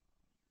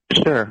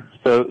 Sure.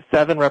 So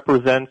 7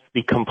 represents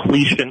the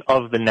completion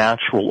of the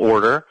natural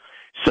order.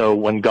 So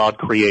when God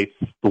creates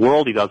the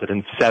world, he does it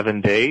in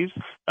 7 days,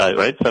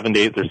 right? 7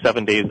 days. There's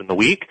 7 days in the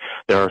week.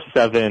 There are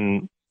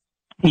 7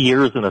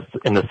 years in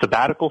the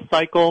sabbatical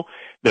cycle.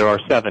 There are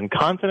 7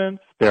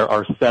 continents. There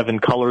are 7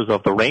 colors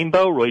of the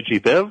rainbow, Roy G.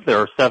 Biv. There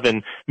are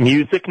 7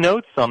 music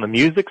notes on the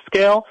music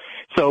scale.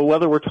 So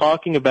whether we're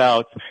talking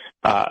about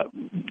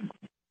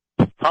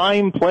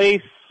time,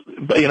 place,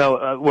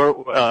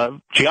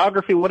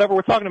 geography, whatever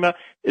we're talking about,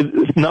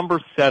 number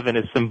 7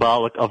 is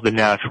symbolic of the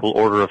natural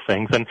order of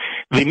things. And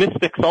the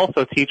mystics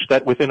also teach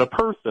that within a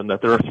person,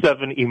 that there are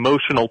 7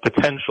 emotional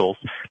potentials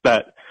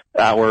that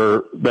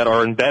are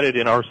embedded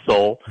in our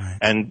soul, right.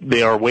 And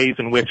they are ways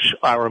in which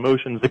our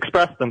emotions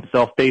express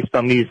themselves based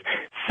on these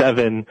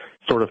 7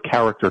 sort of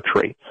character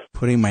traits.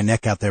 Putting my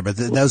neck out there, but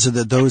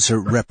those are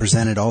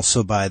represented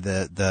also by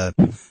the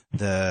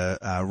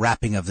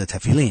wrapping of the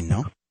tefillin,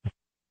 no?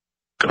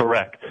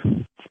 Correct.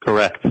 All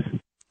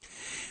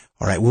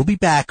right, we'll be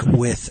back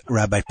with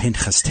Rabbi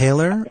Pinchas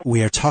Taylor.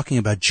 We are talking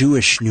about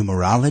Jewish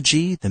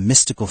numerology, the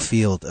mystical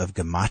field of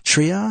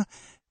Gematria.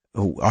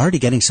 Already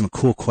getting some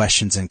cool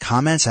questions and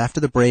comments. After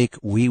the break,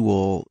 we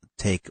will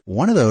take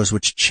one of those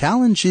which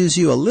challenges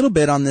you a little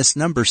bit on this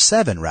number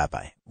 7,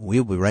 Rabbi.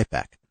 We'll be right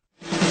back.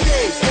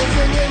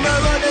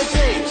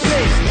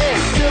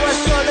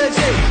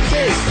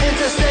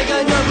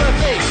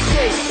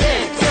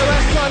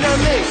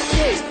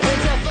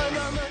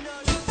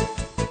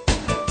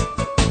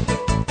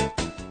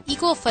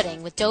 Equal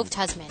Footing with Dove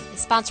Tusman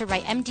is sponsored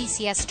by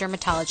MDCS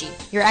Dermatology,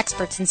 your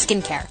experts in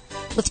skincare.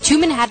 With 2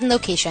 Manhattan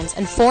locations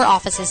and 4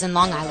 offices in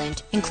Long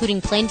Island, including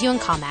Plainview and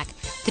Commack,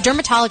 the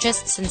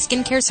dermatologists and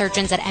skincare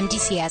surgeons at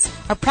MDCS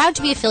are proud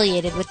to be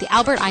affiliated with the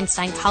Albert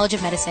Einstein College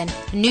of Medicine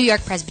and New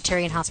York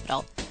Presbyterian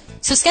Hospital.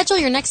 So schedule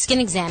your next skin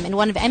exam in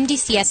one of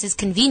MDCS's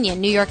convenient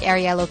New York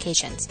area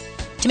locations.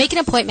 To make an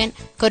appointment,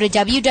 go to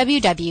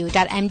www.mdcs.live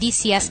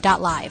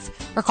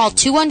or call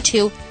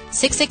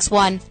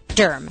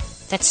 212-661-DERM.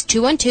 That's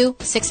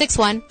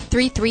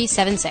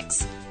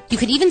 212-661-3376. You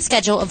could even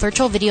schedule a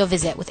virtual video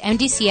visit with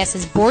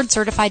MDCS's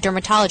board-certified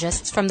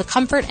dermatologists from the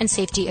comfort and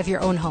safety of your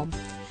own home.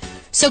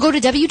 So go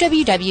to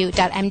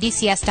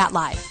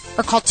www.mdcs.live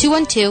or call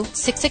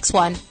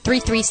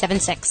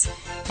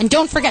 212-661-3376. And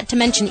don't forget to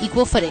mention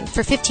Equal Footing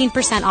for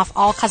 15% off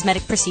all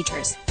cosmetic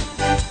procedures.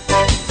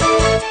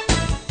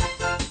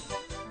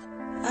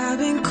 I've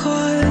been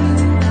caught,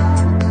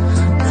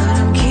 but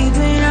I'm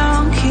keeping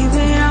on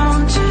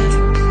to.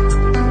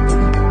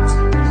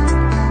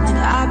 And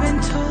I've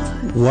been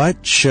told.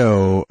 What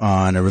show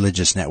on a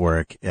religious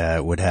network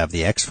would have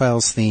the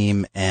X-Files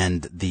theme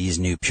and these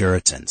new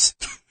Puritans?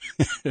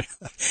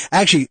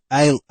 Actually,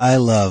 I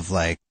love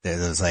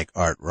those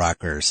art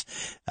rockers.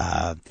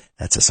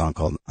 That's a song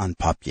called Un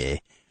Papier,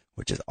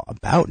 which is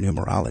about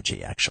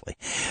numerology, actually.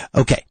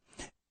 Okay.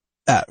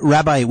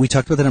 Rabbi, we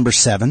talked about the number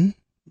 7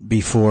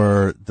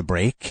 before the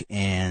break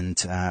and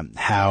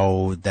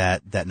how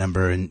that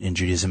number in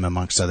Judaism,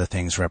 amongst other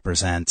things,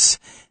 represents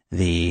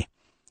the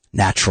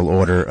natural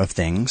order of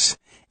things,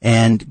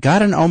 and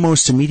got an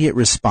almost immediate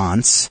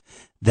response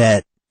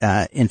that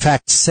in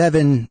fact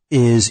 7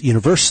 is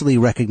universally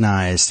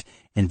recognized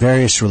in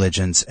various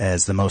religions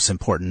as the most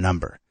important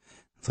number.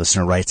 The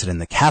listener writes that in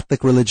the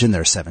Catholic religion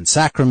there are 7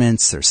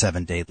 sacraments, there are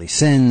 7 deadly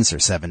sins, there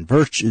are 7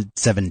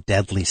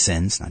 deadly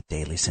sins, not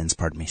daily sins,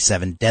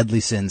 7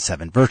 deadly sins,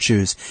 7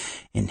 virtues.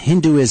 In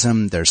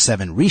Hinduism there are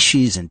 7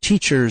 rishis and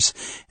teachers.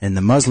 In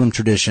the Muslim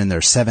tradition there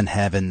are 7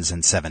 heavens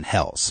and 7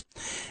 hells.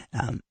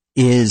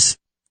 Is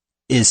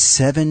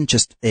 7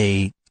 just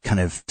a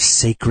kind of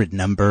sacred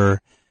number,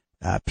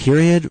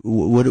 period?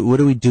 What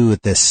do we do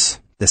with this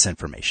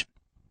information?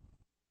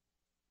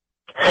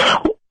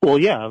 Well,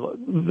 yeah.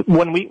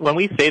 When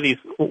we say these,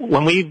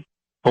 when we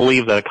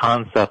believe that a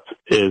concept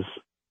is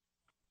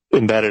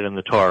embedded in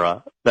the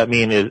Torah, that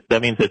means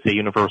it's a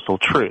universal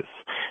truth.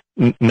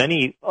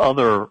 Many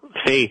other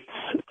faiths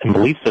and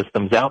belief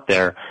systems out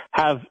there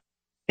have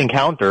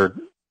encountered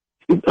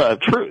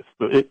truth.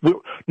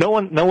 No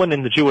one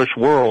in the Jewish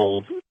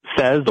world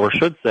says or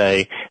should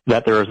say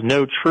that there is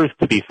no truth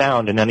to be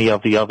found in any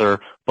of the other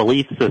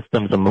belief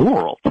systems in the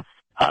world.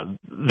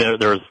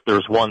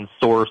 There's one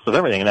source of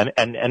everything,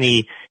 and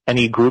any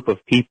group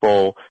of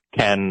people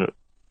can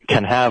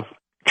have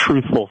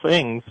truthful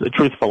things,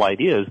 truthful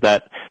ideas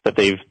that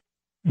they've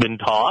been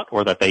taught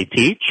or that they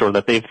teach or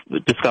that they've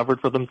discovered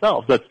for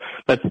themselves.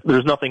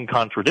 There's nothing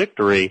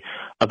contradictory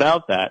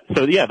about that.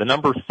 So yeah, the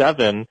number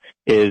 7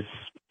 is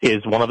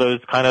one of those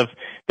kind of,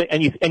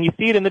 and you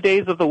see it in the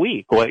days of the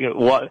week,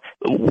 across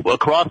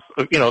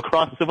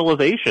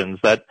civilizations,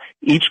 that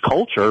each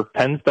culture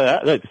tends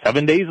to,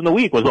 7 days in the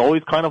week was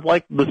always kind of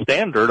like the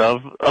standard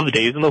of the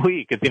days in the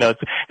week.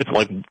 It's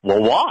like,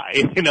 well,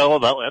 why?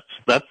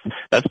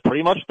 That's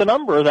pretty much the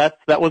number that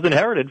was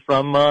inherited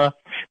from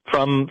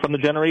from the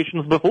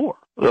generations before,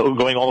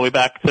 going all the way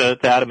back to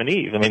Adam and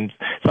Eve. I mean,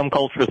 some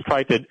cultures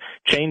try to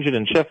change it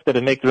and shift it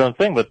and make their own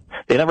thing, but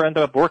they never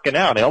ended up working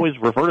out. They always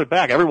reverted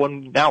back.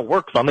 Everyone now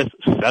works on this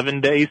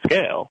 7-day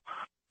scale.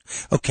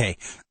 Okay.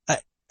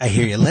 I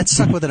hear you. Let's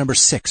talk about the number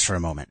 6 for a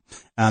moment.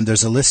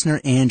 There's a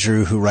listener,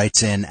 Andrew, who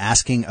writes in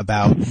asking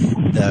about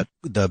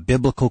the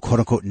biblical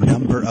quote-unquote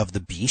number of the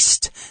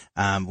beast,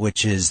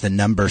 which is the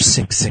number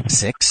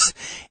 666,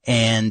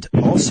 and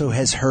also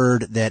has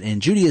heard that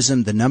in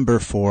Judaism the number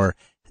for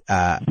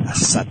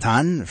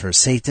Satan, for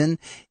Satan,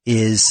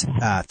 is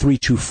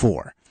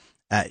 324.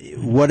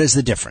 What is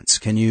the difference?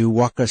 Can you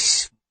walk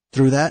us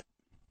through that?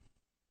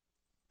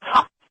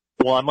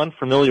 Well, I'm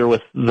unfamiliar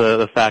with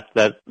the fact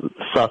that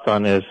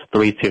Satan is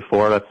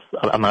 324.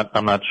 I'm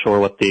not sure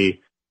what the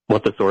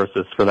source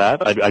is for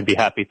that. I'd be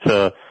happy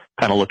to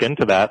kind of look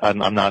into that.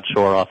 I'm not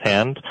sure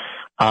offhand.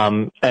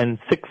 And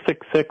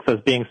 666 as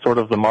being sort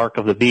of the mark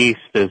of the beast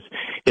is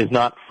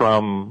not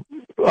from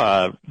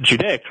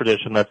Judaic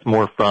tradition. That's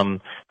more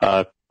from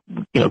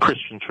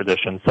Christian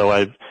tradition. So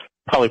I'd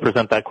probably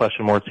present that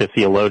question more to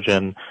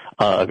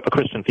a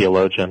Christian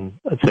theologian,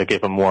 to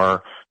give a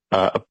more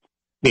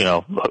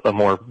a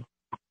more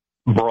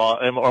broad,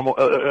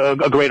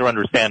 a greater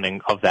understanding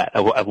of that,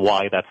 of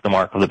why that's the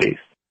mark of the beast.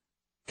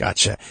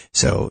 Gotcha.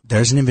 So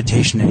there's an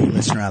invitation to any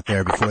listener out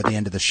there before the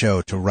end of the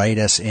show to write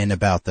us in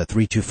about the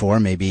 324.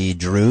 Maybe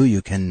Drew,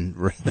 you can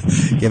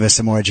give us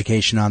some more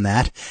education on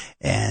that.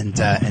 And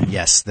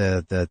yes,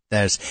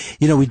 there's,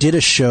 we did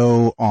a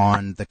show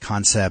on the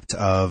concept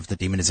of the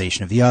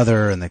demonization of the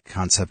other and the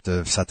concept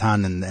of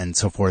Satan and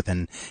so forth,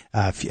 and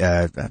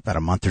about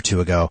a month or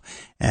two ago.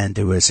 And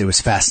it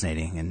was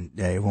fascinating,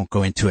 and I won't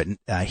go into it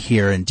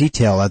here in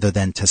detail other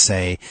than to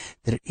say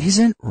that it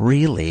isn't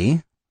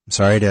really, I'm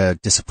sorry to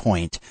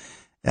disappoint,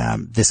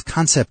 this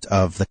concept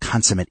of the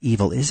consummate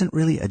evil isn't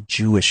really a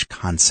Jewish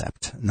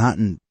concept, not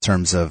in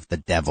terms of the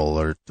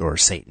devil or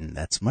Satan.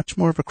 That's much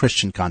more of a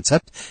Christian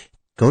concept.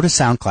 Go to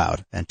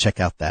SoundCloud and check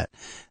out that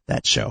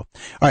show.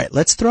 All right,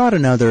 let's throw out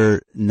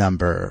another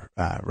number,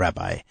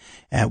 Rabbi.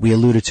 We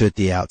alluded to it at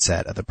the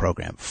outset of the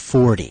program,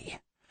 40.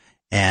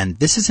 And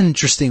this is an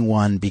interesting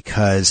one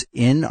because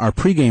in our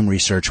pregame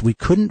research, we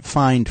couldn't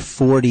find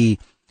 40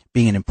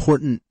 being an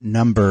important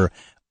number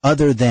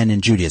other than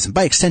in Judaism.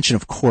 By extension,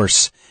 of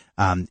course,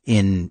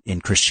 in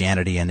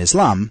Christianity and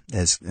Islam,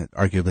 as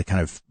arguably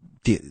kind of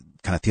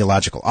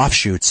theological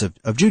offshoots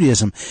of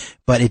Judaism,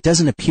 but it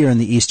doesn't appear in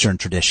the Eastern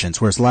traditions,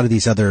 whereas a lot of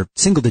these other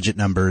single-digit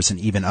numbers and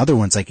even other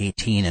ones like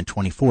 18 and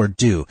 24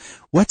 do.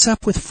 What's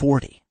up with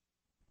 40?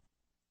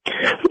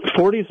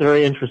 40 is a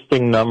very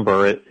interesting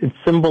number. It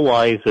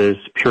symbolizes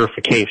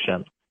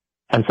purification.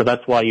 And so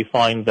that's why you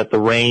find that the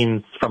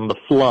rains from the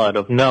flood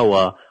of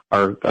Noah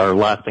are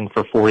lasting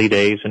for 40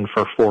 days and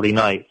for 40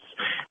 nights.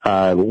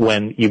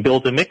 When you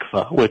build a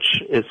mikveh, which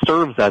it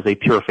serves as a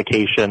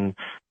purification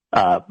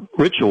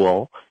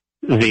ritual,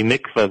 the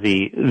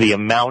mikveh, the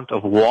amount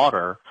of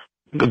water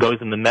goes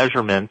in the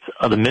measurement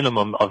of the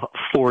minimum of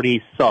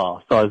 40 saw.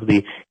 So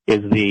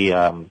is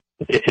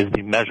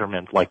the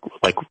measurement like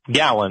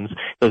gallons.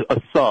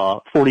 A saw,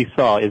 40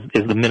 saw is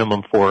the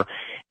minimum for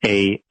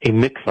a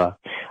mikveh,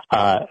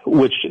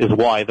 which is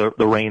why the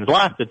rains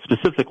lasted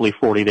specifically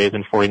 40 days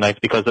and 40 nights,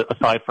 because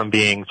aside from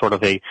being sort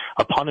of a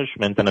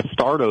punishment and a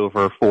start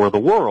over for the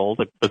world,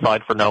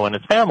 aside for Noah and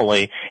his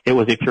family, it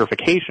was a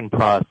purification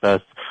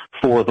process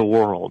for the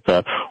world.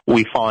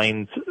 We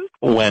find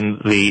when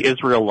the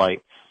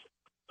Israelites,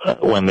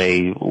 when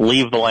they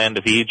leave the land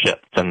of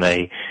Egypt and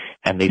they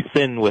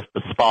sin with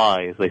the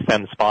spies, they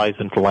send spies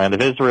into the land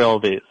of Israel,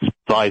 the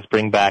spies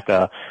bring back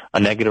a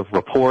negative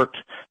report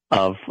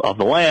of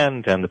the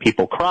land, and the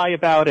people cry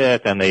about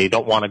it, and they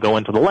don't want to go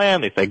into the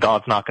land. They say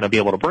God's not going to be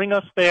able to bring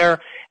us there.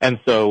 And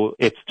so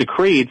it's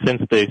decreed,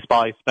 since the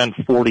spies spent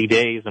 40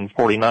 days and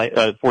 40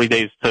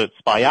 days to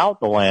spy out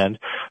the land,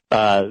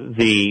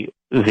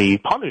 the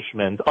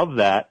punishment of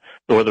that,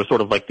 or the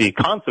sort of like the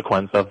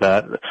consequence of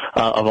that,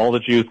 of all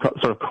the Jews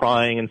sort of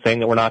crying and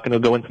saying that we're not going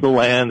to go into the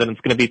land and it's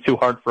going to be too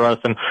hard for us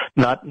and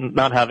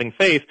not having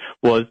faith,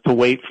 was to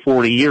wait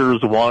 40 years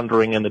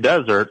wandering in the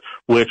desert,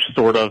 which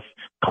sort of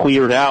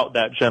cleared out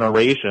that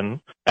generation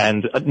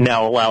and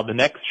now allowed the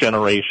next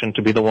generation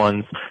to be the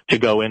ones to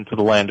go into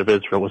the land of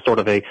Israel. It was sort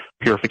of a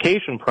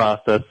purification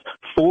process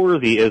for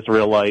the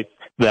Israelites,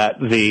 that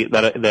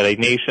a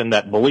nation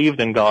that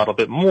believed in God a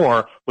bit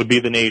more would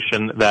be the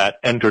nation that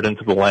entered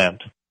into the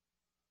land.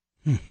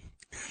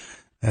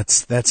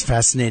 That's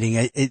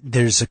fascinating.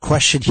 There's a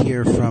question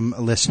here from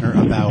a listener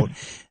about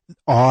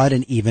odd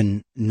and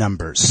even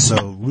numbers. So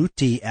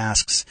Ruti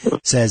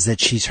says that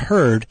she's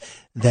heard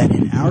that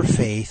in our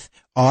faith,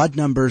 odd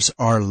numbers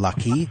are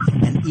lucky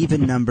and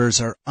even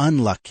numbers are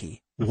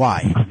unlucky.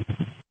 Why?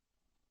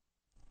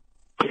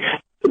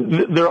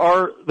 There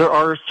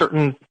are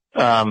certain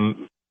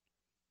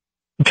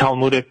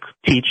Talmudic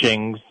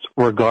teachings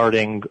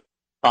regarding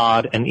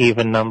odd and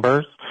even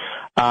numbers.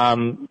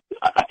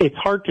 It's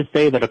hard to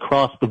say that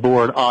across the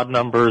board odd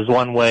numbers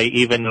one way,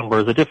 even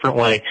numbers a different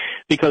way,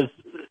 because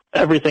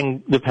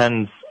everything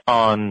depends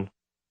on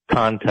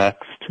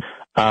context.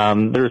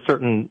 There are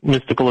certain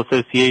mystical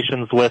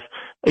associations with,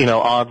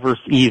 odd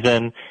versus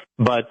even,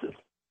 but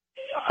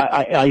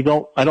I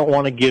don't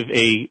want to give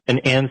an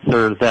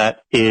answer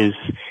that is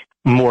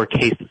more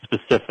case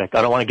specific.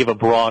 I don't want to give a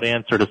broad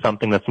answer to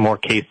something that's more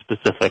case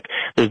specific.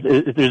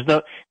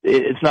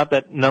 It's not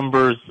that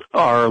numbers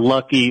are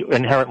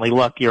inherently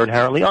lucky or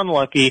inherently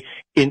unlucky.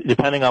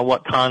 Depending on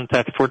what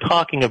context we're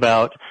talking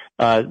about,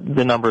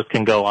 the numbers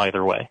can go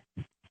either way.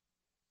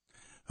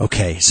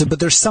 Okay,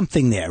 but there's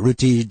something there.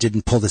 Ruti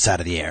didn't pull this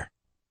out of the air.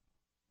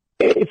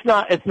 It's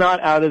not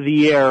out of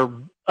the air,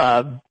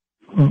 but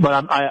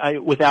I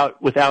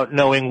without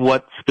knowing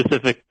what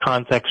specific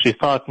context she's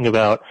talking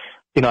about,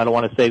 I don't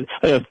want to say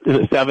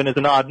 7 is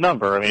an odd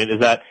number. I mean,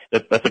 that's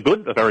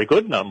a very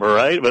good number,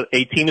 right? But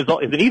 18 is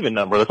an even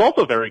number. That's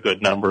also a very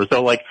good number.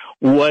 So,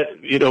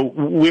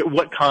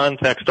 what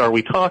context are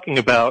we talking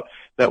about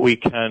that we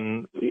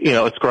can,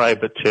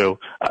 ascribe it to?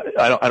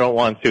 I don't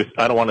want to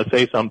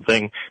say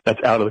something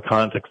that's out of the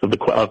context of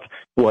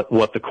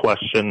what the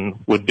question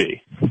would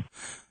be.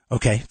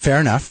 Okay, fair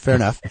enough.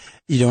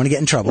 You don't want to get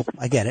in trouble.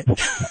 I get it.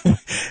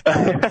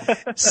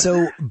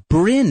 So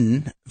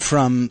Bryn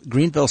from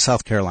Greenville,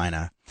 South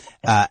Carolina,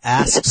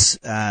 asks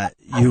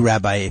you,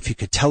 Rabbi, if you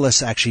could tell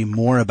us actually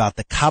more about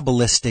the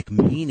Kabbalistic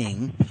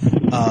meaning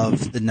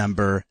of the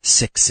number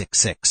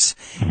 666.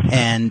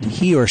 And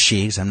he or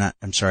she,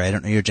 I'm sorry, I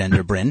don't know your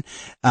gender, Bryn,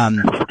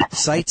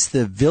 cites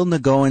the Vilna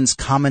Gaon's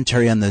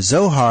commentary on the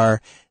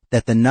Zohar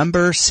that the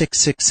number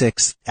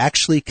 666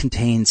 actually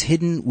contains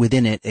hidden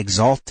within it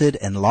exalted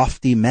and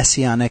lofty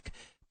messianic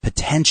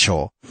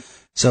potential.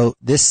 So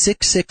this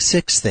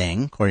 666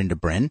 thing, according to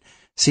Bryn,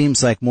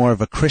 seems like more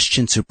of a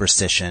Christian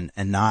superstition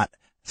and not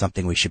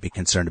something we should be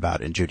concerned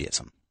about in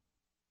Judaism.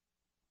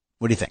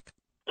 What do you think?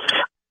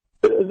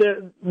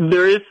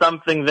 There is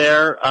something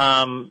there.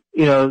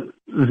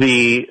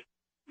 The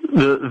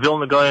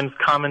Vilna Gaon's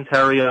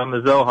commentary on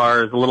the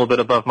Zohar is a little bit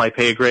above my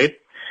pay grade.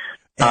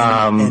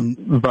 And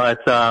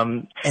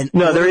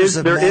no, there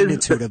is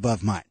magnitude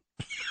above mine.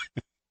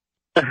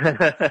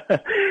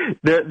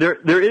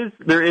 there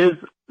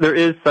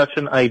is such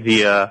an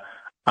idea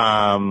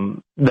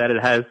that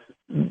it has.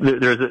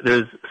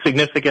 There's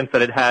significance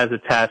that it has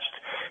attached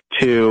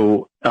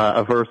to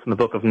a verse in the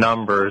Book of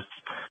Numbers,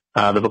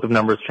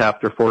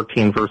 chapter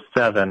 14, verse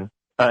 17.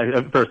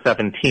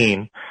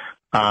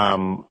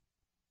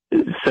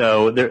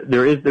 So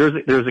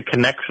there's a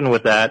connection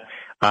with that.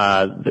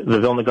 The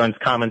Vilna Gaon's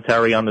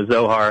commentary on the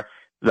Zohar,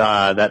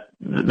 that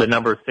the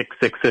number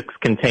 666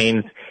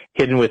 contains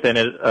hidden within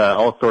it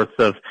all sorts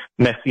of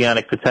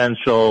messianic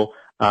potential,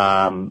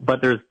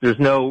 but there's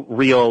no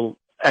real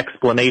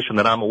explanation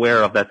that I'm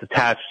aware of that's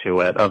attached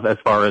to it as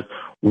far as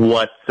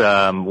what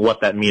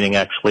that meaning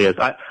actually is.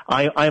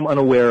 I'm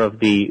unaware of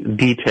the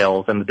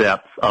details and the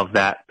depths of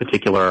that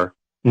particular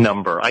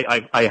number.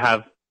 I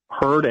have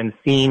heard and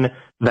seen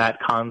that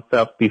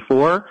concept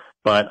before,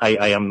 but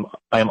I am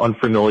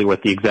unfamiliar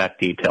with the exact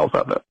details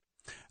of it.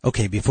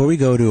 Okay, before we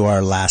go to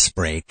our last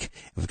break,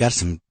 we've got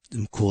some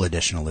cool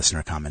additional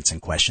listener comments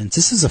and questions.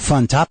 This is a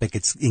fun topic.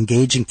 It's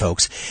engaging,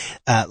 folks.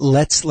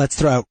 Let's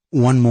throw out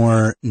one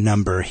more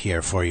number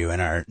here for you in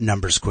our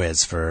numbers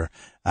quiz for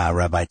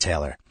Rabbi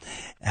Taylor.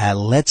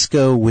 Let's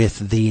go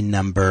with the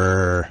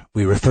number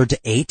we referred to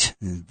 8,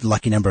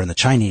 lucky number in the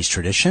Chinese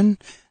tradition.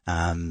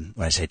 When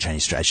I say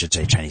Chinese, I should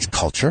say Chinese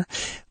culture.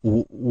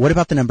 What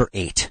about the number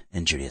 8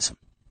 in Judaism?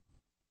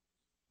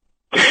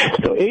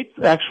 So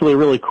 8's actually a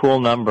really cool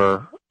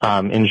number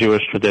in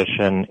Jewish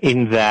tradition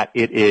in that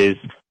it is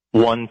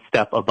one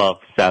step above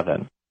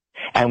 7.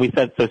 And we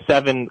said, so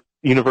 7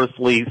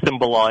 universally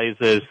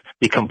symbolizes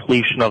the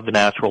completion of the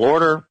natural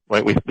order,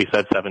 right? We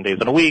said 7 days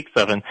in a week,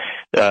 7,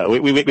 we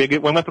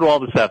went through all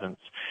the 7s.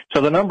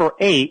 So the number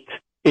 8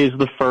 is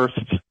the first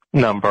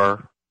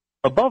number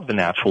above the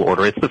natural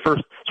order. It's the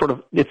first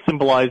it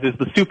symbolizes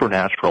the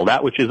supernatural,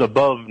 that which is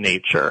above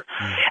nature.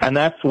 And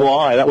that's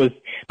why that was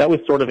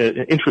sort of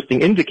an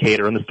interesting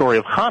indicator in the story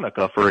of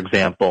Hanukkah, for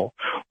example,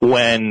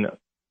 when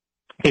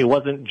it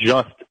wasn't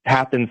just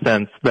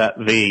happenstance that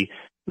the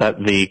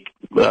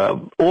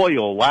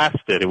oil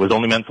lasted. It was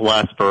only meant to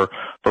last for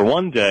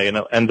one day, and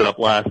it ended up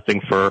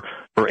lasting for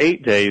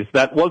 8 days.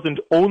 That wasn't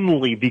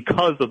only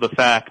because of the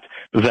fact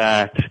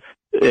that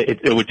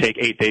it would take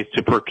 8 days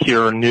to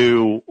procure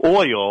new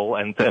oil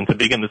and to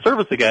begin the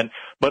service again,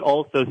 but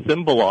also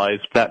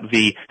symbolized that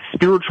the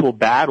spiritual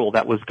battle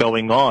that was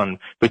going on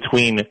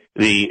between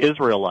the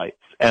Israelites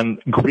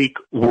and Greek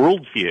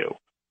worldview,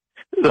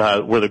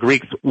 where the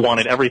Greeks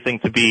wanted everything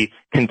to be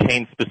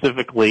contained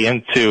specifically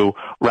into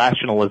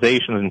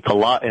rationalization, into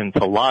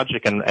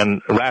logic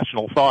and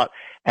rational thought,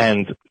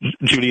 and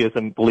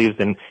Judaism believes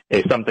in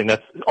something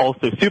that's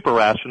also super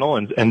rational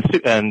and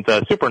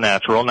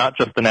supernatural, not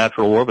just the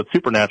natural world, but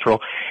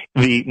supernatural.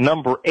 The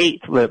number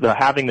 8,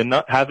 having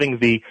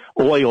the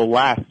oil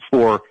last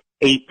for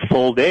 8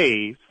 full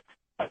days,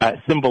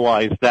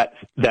 symbolized that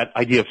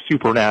idea of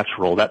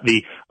supernatural, that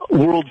the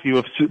worldview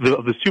of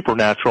the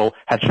supernatural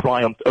had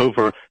triumphed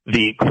over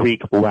the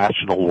Greek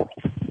rational world.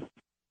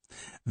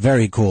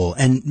 Very cool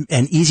and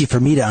easy for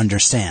me to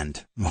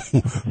understand.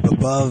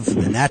 Above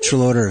the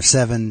natural order of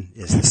 7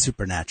 is the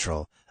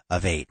supernatural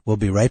of 8. We'll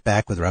be right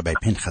back with Rabbi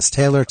Pinchas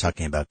Taylor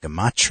talking about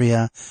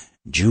Gematria,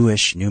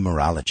 Jewish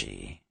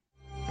numerology.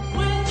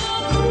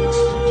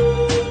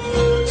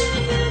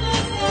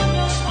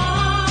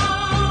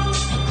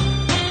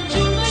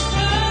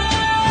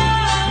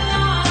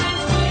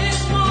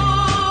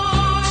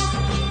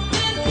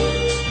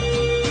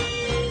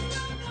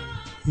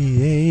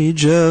 The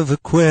age of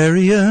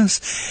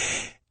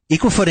Aquarius.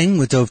 Equal Footing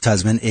with Dove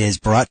Tusman is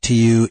brought to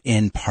you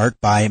in part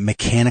by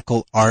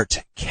Mechanical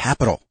Art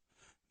Capital.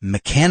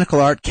 Mechanical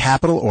Art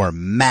Capital, or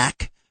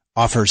MAC,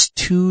 offers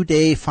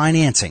 2-day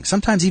financing,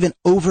 sometimes even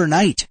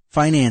overnight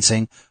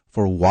financing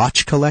for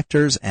watch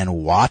collectors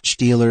and watch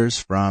dealers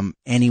from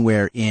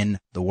anywhere in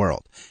the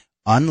world.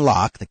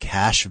 Unlock the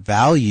cash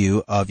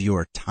value of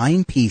your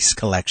timepiece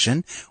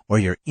collection or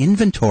your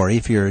inventory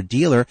if you're a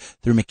dealer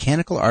through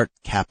Mechanical Art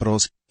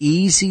Capital's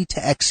easy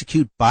to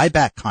execute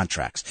buyback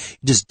contracts.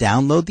 You just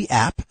download the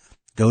app,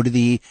 go to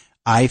the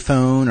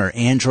iPhone or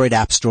Android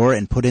app store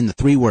and put in the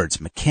 3 words,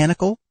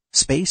 Mechanical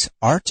space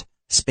Art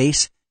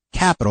space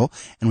Capital.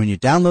 And when you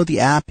download the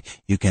app,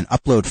 you can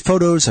upload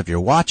photos of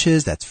your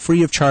watches. That's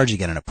free of charge. You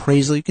get an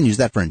appraisal. You can use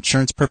that for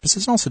insurance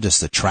purposes and also just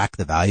to track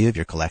the value of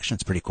your collection.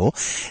 It's pretty cool.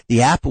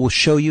 The app will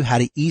show you how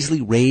to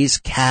easily raise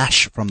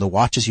cash from the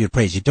watches you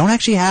appraise. You don't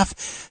actually have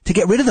to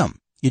get rid of them.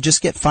 You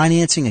just get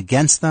financing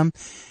against them.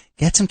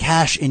 Get some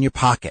cash in your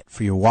pocket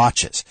for your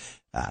watches.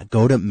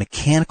 Go to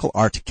Mechanical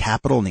Art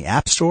Capital in the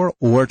App Store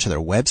or to their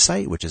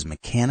website, which is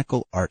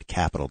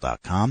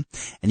mechanicalartcapital.com.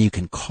 And you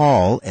can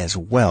call as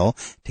well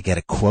to get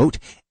a quote,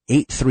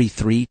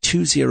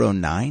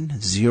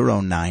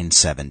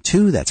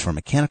 833-209-0972. That's for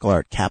Mechanical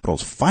Art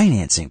Capital's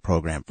financing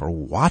program for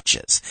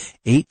watches,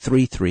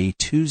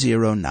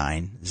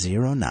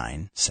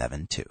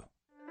 833-209-0972.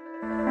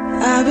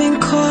 I've been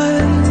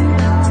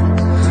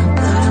caught,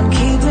 but I'm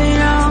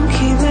keeping on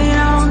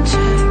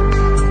to.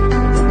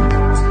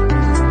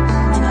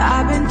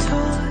 I've been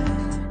told.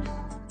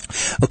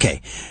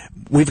 Okay,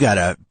 we've got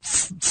a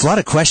lot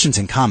of questions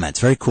and comments.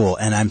 Very cool.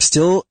 And I'm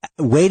still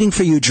waiting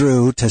for you,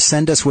 Drew, to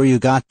send us where you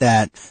got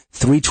that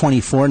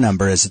 324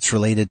 number as it's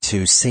related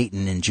to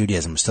Satan in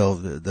Judaism. Still,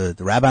 the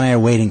Rabbi and I are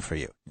waiting for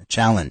you. A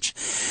challenge.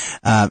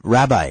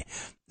 Rabbi,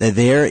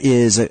 there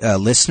is a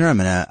listener.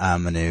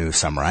 I'm gonna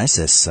summarize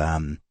this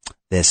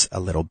a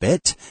little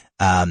bit.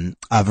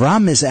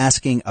 Avram is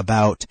asking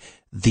about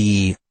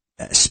the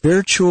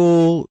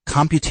spiritual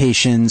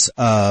computations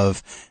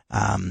of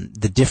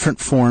the different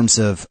forms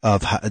of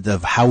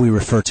how we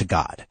refer to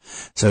God.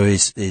 So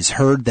he's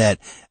heard that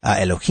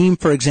Elohim,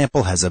 for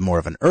example, has a more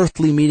of an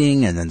earthly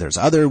meaning, and then there's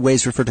other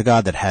ways to refer to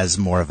God that has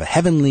more of a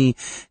heavenly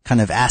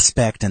kind of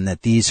aspect, and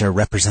that these are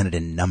represented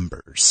in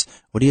numbers.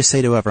 What do you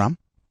say to Avram?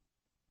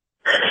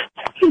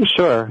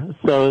 Sure.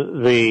 So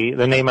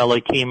the name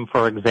Elohim,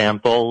 for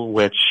example,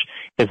 which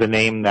is a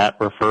name that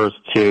refers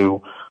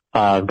to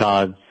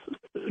God's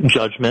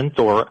judgment,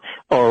 or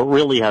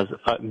really as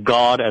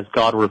God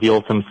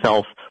reveals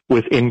himself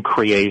within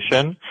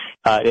creation.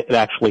 It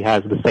actually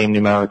has the same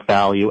numeric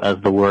value as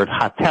the word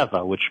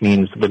hateva, which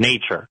means the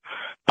nature.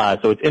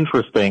 So it's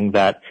interesting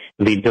that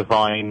the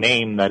divine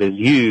name that is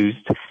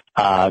used,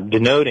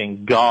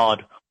 denoting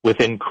God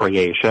within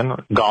creation,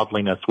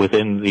 godliness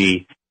within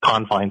the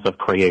confines of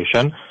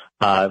creation,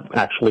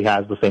 actually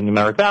has the same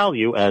numeric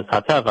value as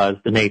hateva, as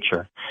the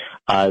nature.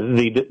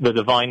 The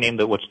divine name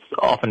that which is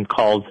often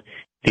called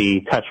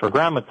the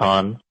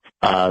Tetragrammaton,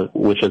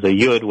 which is a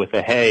yud with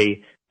a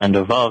hey and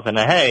a vav and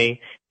a hey,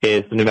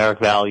 is the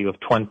numeric value of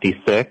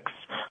 26.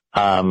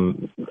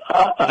 I'm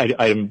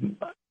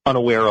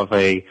unaware of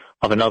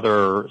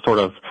another sort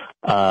of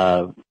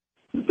of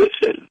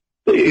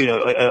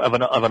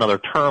another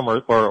term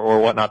or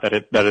whatnot that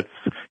it's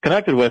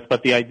connected with,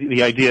 but the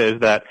idea is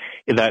that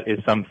is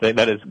something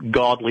that is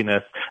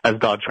godliness as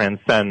God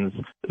transcends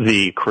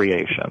the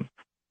creation.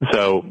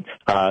 So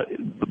I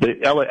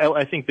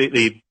think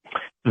the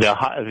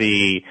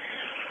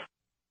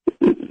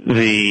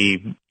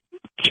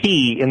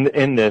key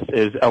in this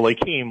is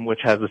Elohim,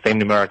 which has the same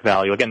numeric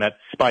value. Again, that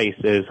spice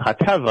is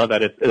hateva,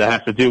 that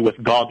has to do with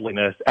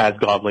godliness, as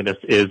godliness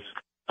is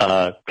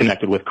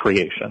connected with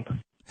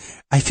creation.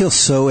 I feel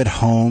so at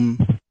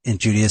home in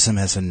Judaism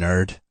as a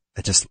nerd.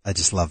 I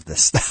just love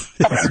this stuff.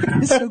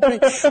 It's so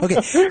great.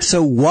 Okay,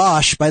 so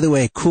Wash, by the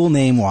way, cool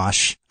name,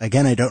 Wash.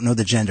 Again, I don't know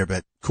the gender,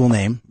 but cool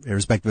name,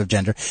 irrespective of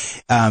gender.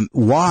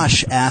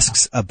 Wash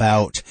asks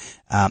about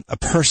a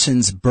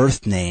person's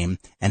birth name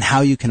and how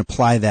you can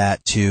apply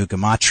that to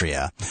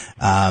Gematria.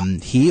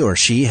 He or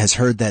she has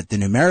heard that the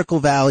numerical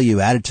value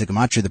added to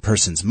Gematria, the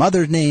person's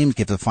mother's name,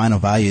 gives the final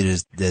value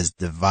is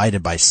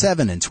divided by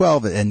 7 and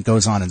 12 and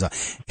goes on and so on.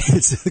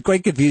 It's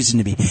quite confusing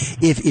to me.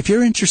 If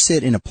you're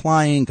interested in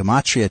applying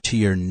Gematria to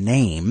your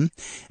name,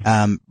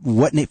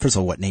 first of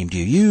all, what name do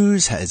you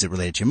use? Is it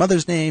related to your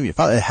mother's name? Your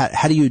father?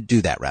 How do you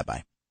do that, Rabbi?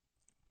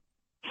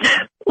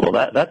 Well,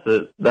 that's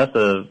a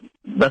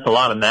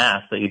lot of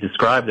math that you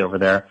described over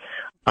there.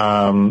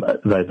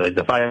 The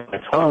divided by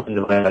 12 and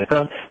divided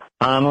by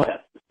 12.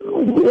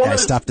 I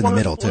stopped in the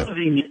middle too.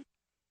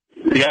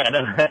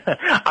 Yeah,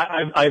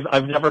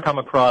 I've never come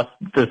across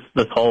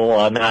this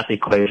whole math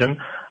equation.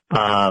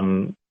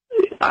 I'm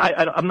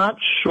not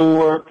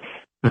sure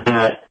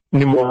that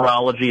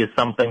numerology is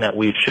something that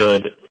we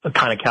should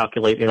kind of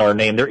calculate in our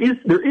name. There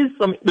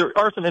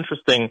are some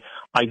interesting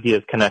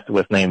ideas connected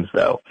with names,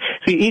 though.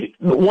 See,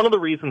 one of the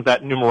reasons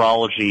that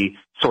numerology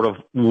sort of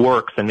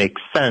works and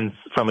makes sense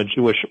from a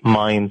Jewish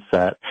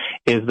mindset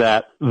is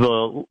that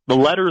the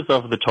letters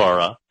of the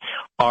Torah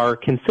are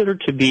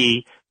considered to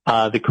be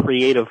the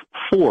creative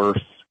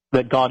force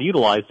that God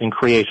utilized in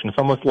creation. It's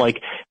almost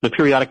like the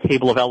periodic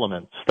table of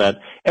elements, that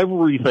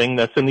everything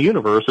that's in the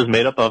universe is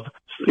made up of,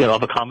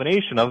 of a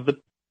combination of the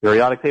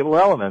periodic table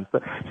of elements.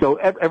 So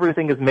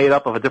everything is made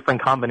up of a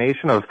different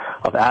combination of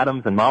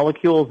atoms and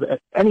molecules.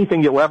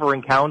 Anything you'll ever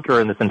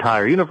encounter in this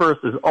entire universe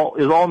is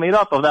all made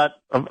up of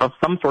of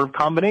some sort of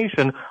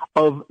combination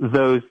of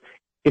those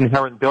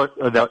inherent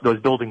those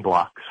building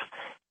blocks.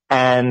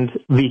 And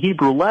the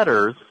Hebrew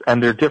letters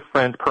and their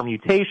different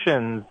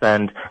permutations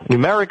and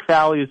numeric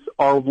values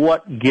are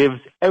what gives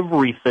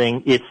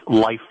everything its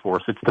life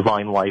force, its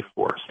divine life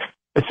force.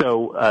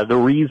 So the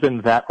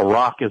reason that a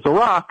rock is a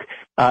rock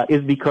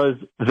is because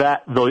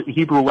the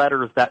Hebrew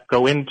letters that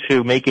go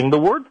into making the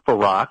word for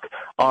rock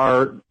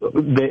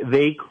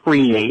they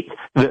create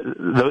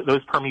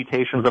those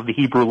permutations of the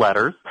Hebrew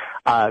letters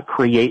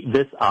create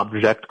this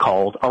object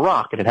called a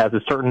rock, and it has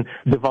a certain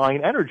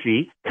divine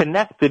energy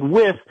connected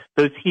with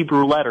those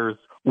Hebrew letters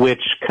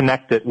which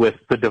connect it with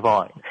the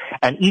divine.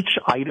 And each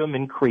item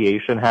in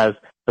creation has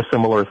a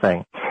similar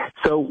thing.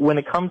 So when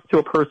it comes to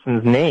a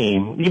person's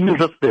name, even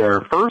just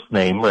their first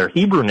name, their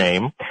Hebrew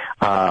name,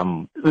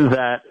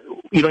 that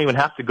you don't even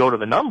have to go to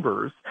the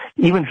numbers,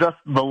 even just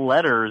the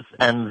letters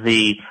and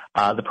the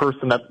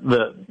person that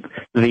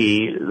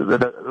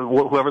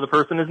whoever the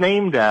person is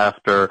named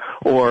after,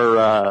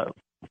 or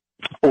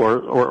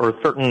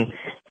certain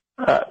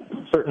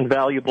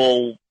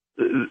valuable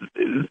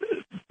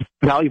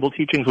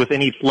teachings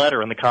within each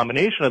letter, and the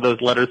combination of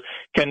those letters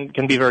can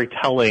be very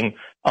telling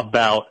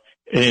about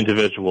an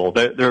individual.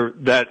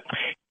 That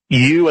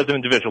you as an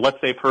individual, let's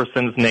say a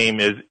person's name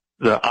is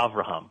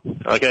Avraham.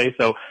 Okay,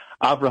 so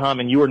Avraham,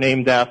 and you were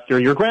named after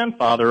your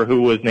grandfather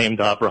who was named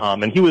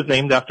Avraham, and he was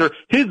named after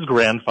his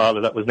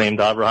grandfather that was named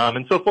Avraham,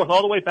 and so forth,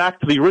 all the way back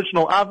to the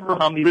original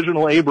Avraham, the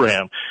original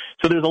Abraham.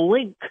 So there's a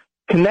link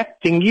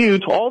connecting you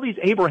to all these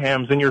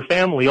Abrahams in your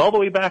family, all the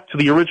way back to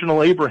the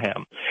original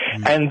Abraham.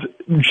 Mm-hmm. And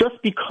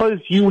just because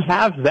you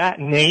have that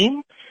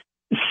name,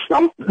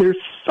 there's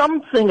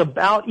something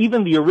about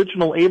even the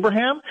original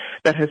Abraham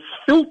that has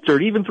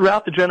filtered even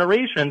throughout the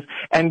generations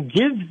and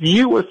gives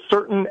you a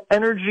certain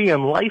energy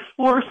and life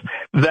force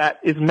that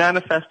is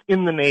manifest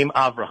in the name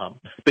Avraham.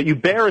 That you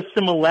bear a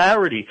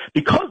similarity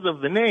because of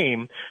the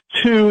name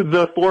to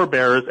the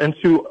forebears and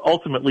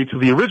ultimately to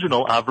the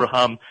original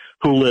Avraham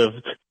who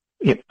lived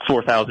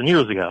 4,000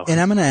 years ago. And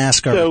I'm going to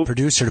ask our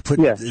producer to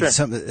put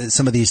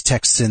some of these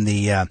texts in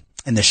the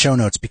show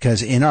notes,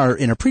 because in our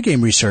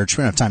pregame research,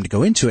 we don't have time to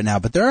go into it now,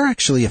 but there are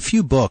actually a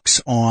few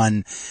books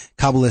on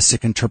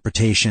Kabbalistic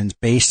interpretations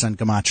based on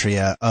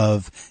Gematria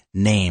of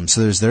names.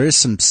 So there is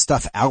some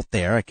stuff out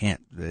there I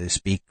can't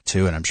speak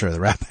to, and I'm sure the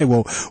rabbi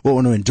won't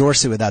want to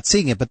endorse it without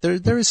seeing it, but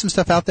there is some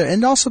stuff out there,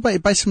 and also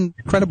by some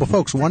credible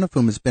folks, one of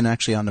whom has been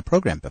actually on the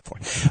program before.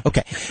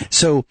 Okay.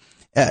 So,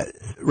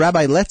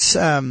 Rabbi, let's,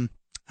 I'm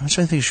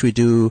trying to think, should we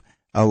do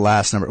a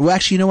last number? Well,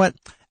 actually, you know what?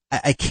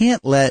 I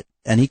can't let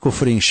an Equal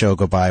Footing show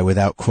go by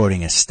without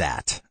quoting a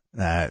stat.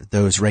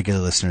 Those regular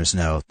listeners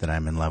know that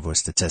I'm in love with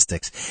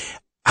statistics.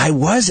 I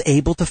was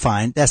able to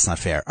find, that's not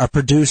fair, our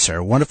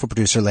producer, wonderful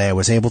producer Leah,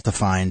 was able to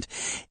find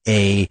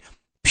a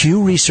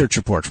Pew Research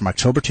report from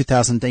October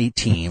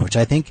 2018, which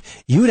I think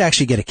you would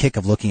actually get a kick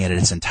of looking at it in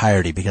its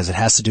entirety, because it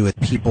has to do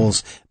with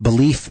people's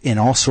belief in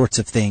all sorts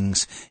of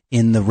things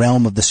in the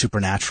realm of the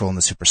supernatural and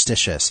the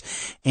superstitious.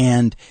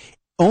 And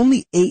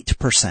only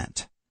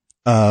 8%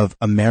 of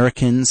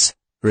Americans,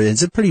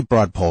 it's a pretty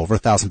broad poll, over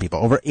 1,000 people,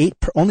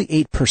 only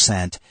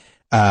 8%,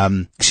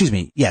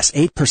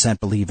 8%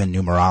 believe in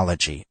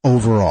numerology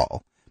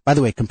overall. By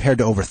the way, compared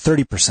to over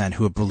 30%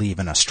 who believe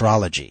in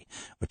astrology,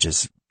 which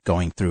is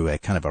going through a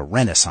kind of a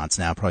renaissance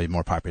now, probably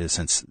more popular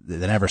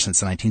than ever since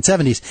the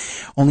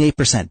 1970s, only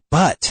 8%.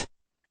 But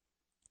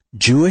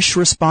Jewish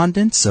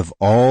respondents of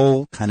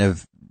all kind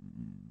of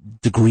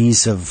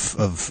degrees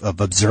of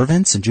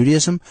observance in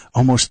Judaism,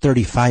 almost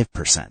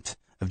 35%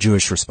 of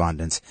Jewish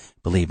respondents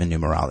believe in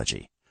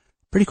numerology.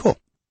 Pretty cool.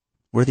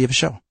 Worthy of a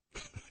show.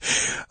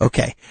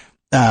 Okay.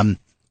 I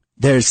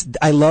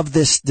love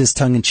this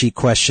tongue-in-cheek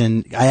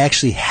question. I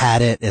actually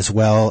had it as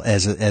well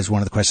as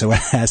one of the questions I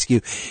want to ask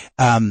you.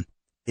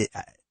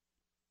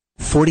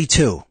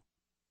 42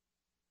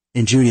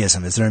 in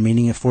Judaism. Is there a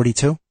meaning of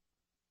 42?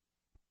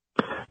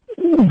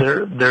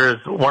 There's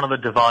one of the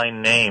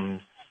divine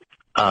names,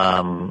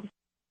 adds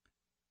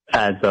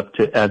up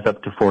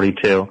to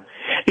 42.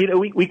 You know,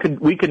 we can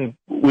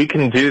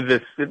do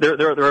this.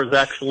 There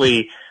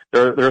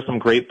are some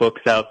great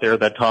books out there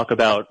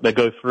that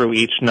go through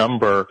each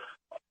number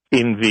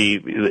in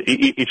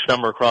each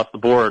number across the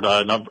board,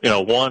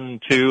 1,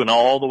 2, and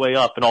all the way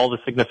up, and all the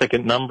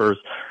significant numbers.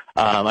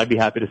 I'd be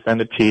happy to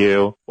send it to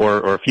you,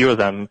 or a few of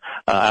them,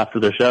 after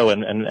the show,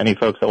 and any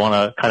folks that want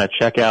to kind of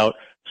check out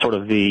sort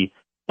of the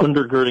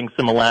undergirding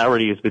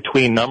similarities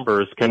between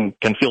numbers can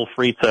feel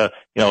free to,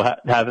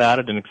 have at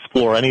it and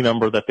explore any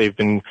number that they've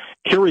been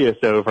curious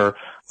over.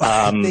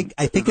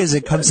 I think as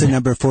it comes to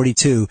number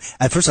 42,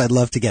 at first I'd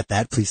love to get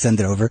that. Please send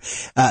it over.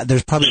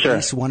 There's probably at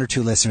least one or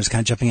two listeners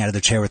kind of jumping out of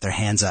their chair with their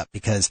hands up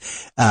because,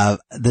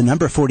 the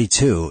number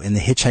 42 in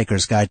The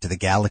Hitchhiker's Guide to the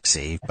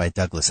Galaxy by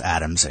Douglas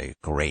Adams, a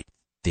great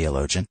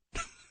theologian,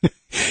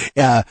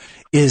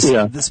 is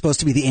supposed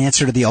to be the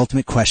answer to the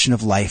ultimate question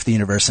of life, the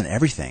universe, and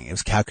everything. It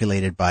was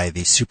calculated by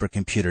the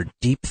supercomputer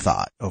Deep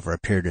Thought over a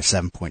period of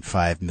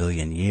 7.5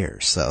 million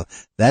years. So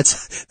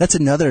that's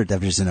another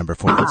definition of number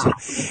 42.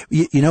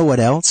 You know what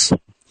else?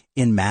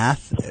 In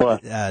math,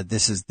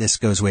 this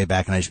goes way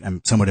back, and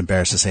I'm somewhat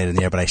embarrassed to say it in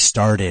the air, but I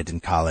started in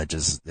college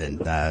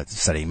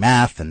studying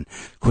math and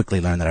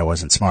quickly learned that I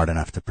wasn't smart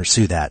enough to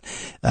pursue that,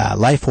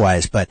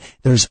 life-wise. But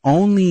there's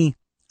only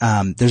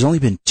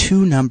been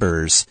two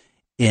numbers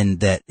in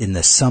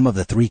the sum of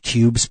the three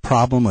cubes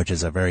problem, which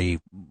is a very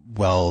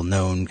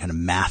well-known kind of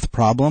math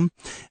problem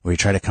where you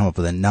try to come up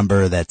with a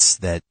number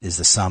that is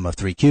the sum of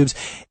three cubes.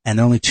 And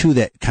there are only two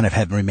that kind of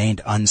have remained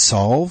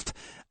unsolved.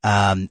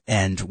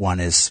 And one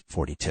is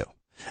 42.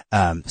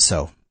 On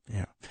the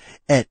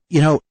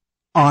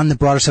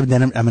broader subject,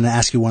 then I'm going to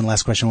ask you one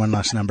last question, one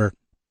last number.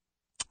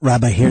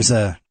 Rabbi, here's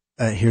a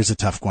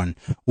tough one.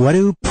 What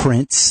do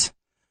Prince,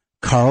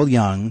 Carl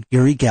Jung,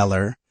 Uri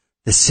Geller,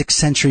 the 6th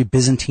century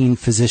Byzantine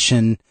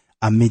physician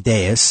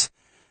Amadeus,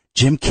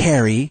 Jim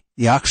Carey,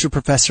 the Oxford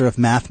professor of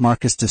math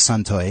Marcus de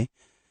Santoy,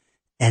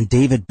 and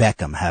David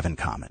Beckham have in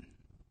common?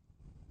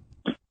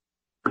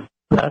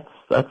 That's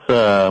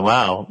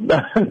wow.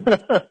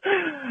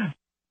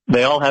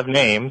 They all have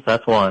names.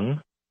 That's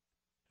one.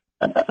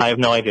 I have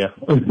no idea.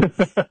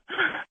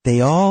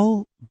 They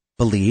all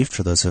believed,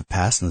 for those who have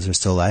passed and those who are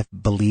still alive,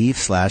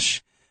 believed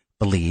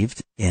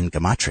in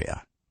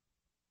Gematria.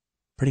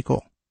 Pretty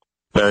cool.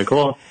 Very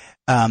cool.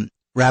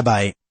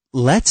 Rabbi,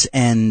 let's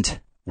end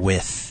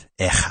with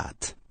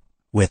Echad,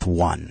 with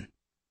one.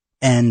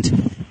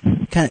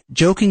 And kind of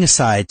joking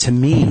aside, to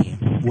me,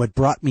 what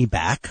brought me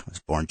back, I was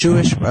born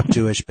Jewish, grew up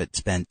Jewish, but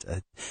spent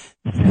a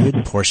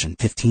good portion,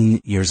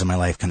 15 years of my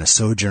life, kind of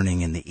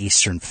sojourning in the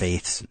Eastern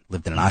faiths,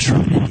 lived in an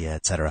ashram in India,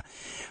 etc.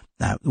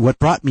 What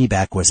brought me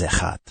back was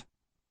Echad,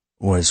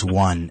 was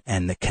one,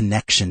 and the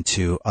connection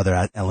to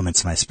other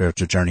elements of my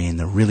spiritual journey, and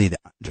the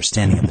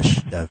understanding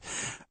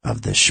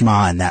of the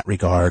Shema in that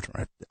regard,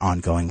 or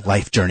ongoing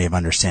life journey of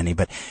understanding.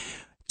 But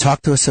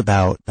talk to us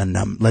about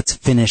let's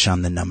finish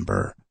on the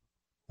number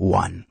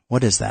 1.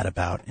 What is that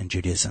about in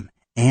Judaism?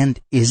 And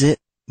is it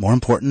more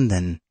important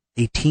than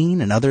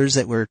 18 and others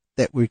that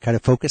we kind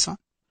of focus on?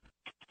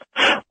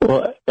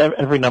 Well,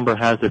 every number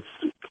has its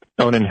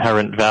own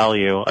inherent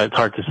value. It's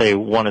hard to say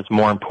one is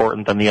more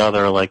important than the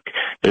other, like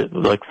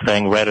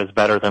saying red is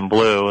better than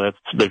blue.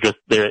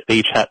 They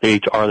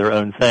each are their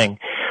own thing.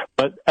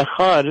 But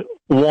Echad,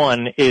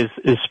 one, is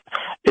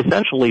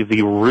essentially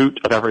the root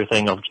of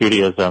everything of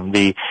Judaism.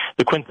 The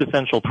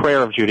quintessential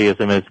prayer of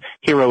Judaism is,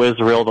 "Hear, O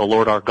Israel, the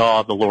Lord our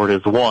God, the Lord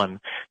is one."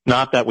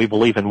 Not that we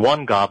believe in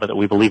one God, but that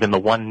we believe in the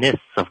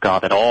oneness of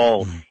God, that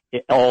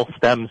it all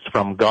stems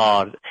from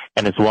God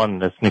and His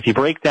oneness. And if you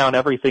break down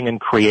everything in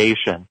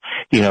creation,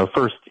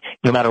 first,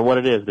 no matter what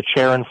it is, the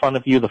chair in front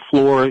of you, the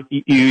floor,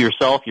 you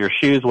yourself, your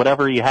shoes,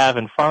 whatever you have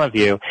in front of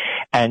you,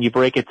 and you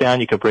break it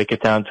down, you could break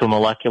it down to a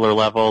molecular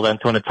level, then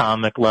to an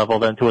atomic level,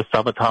 then to a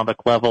subatomic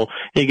level,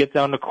 and you get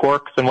down to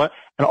quarks and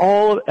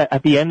all,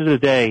 at the end of the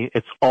day,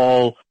 it's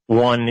all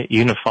one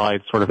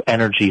unified sort of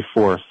energy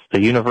force. The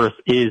universe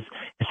is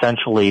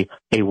essentially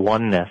a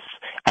oneness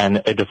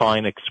and a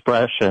divine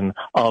expression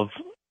of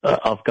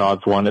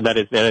God's one, and that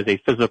is a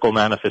physical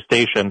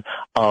manifestation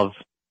of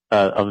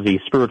the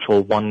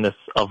spiritual oneness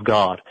of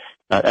God.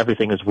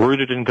 Everything is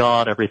rooted in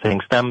God.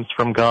 Everything stems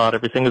from God.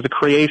 Everything is a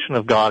creation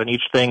of God, and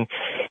each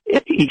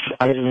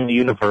item in the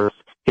universe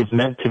is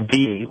meant to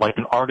be like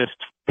an artist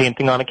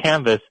painting on a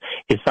canvas.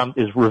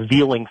 Is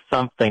revealing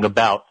something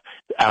about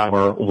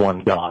our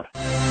one God.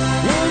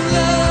 One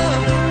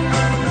love,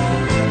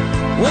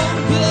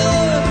 one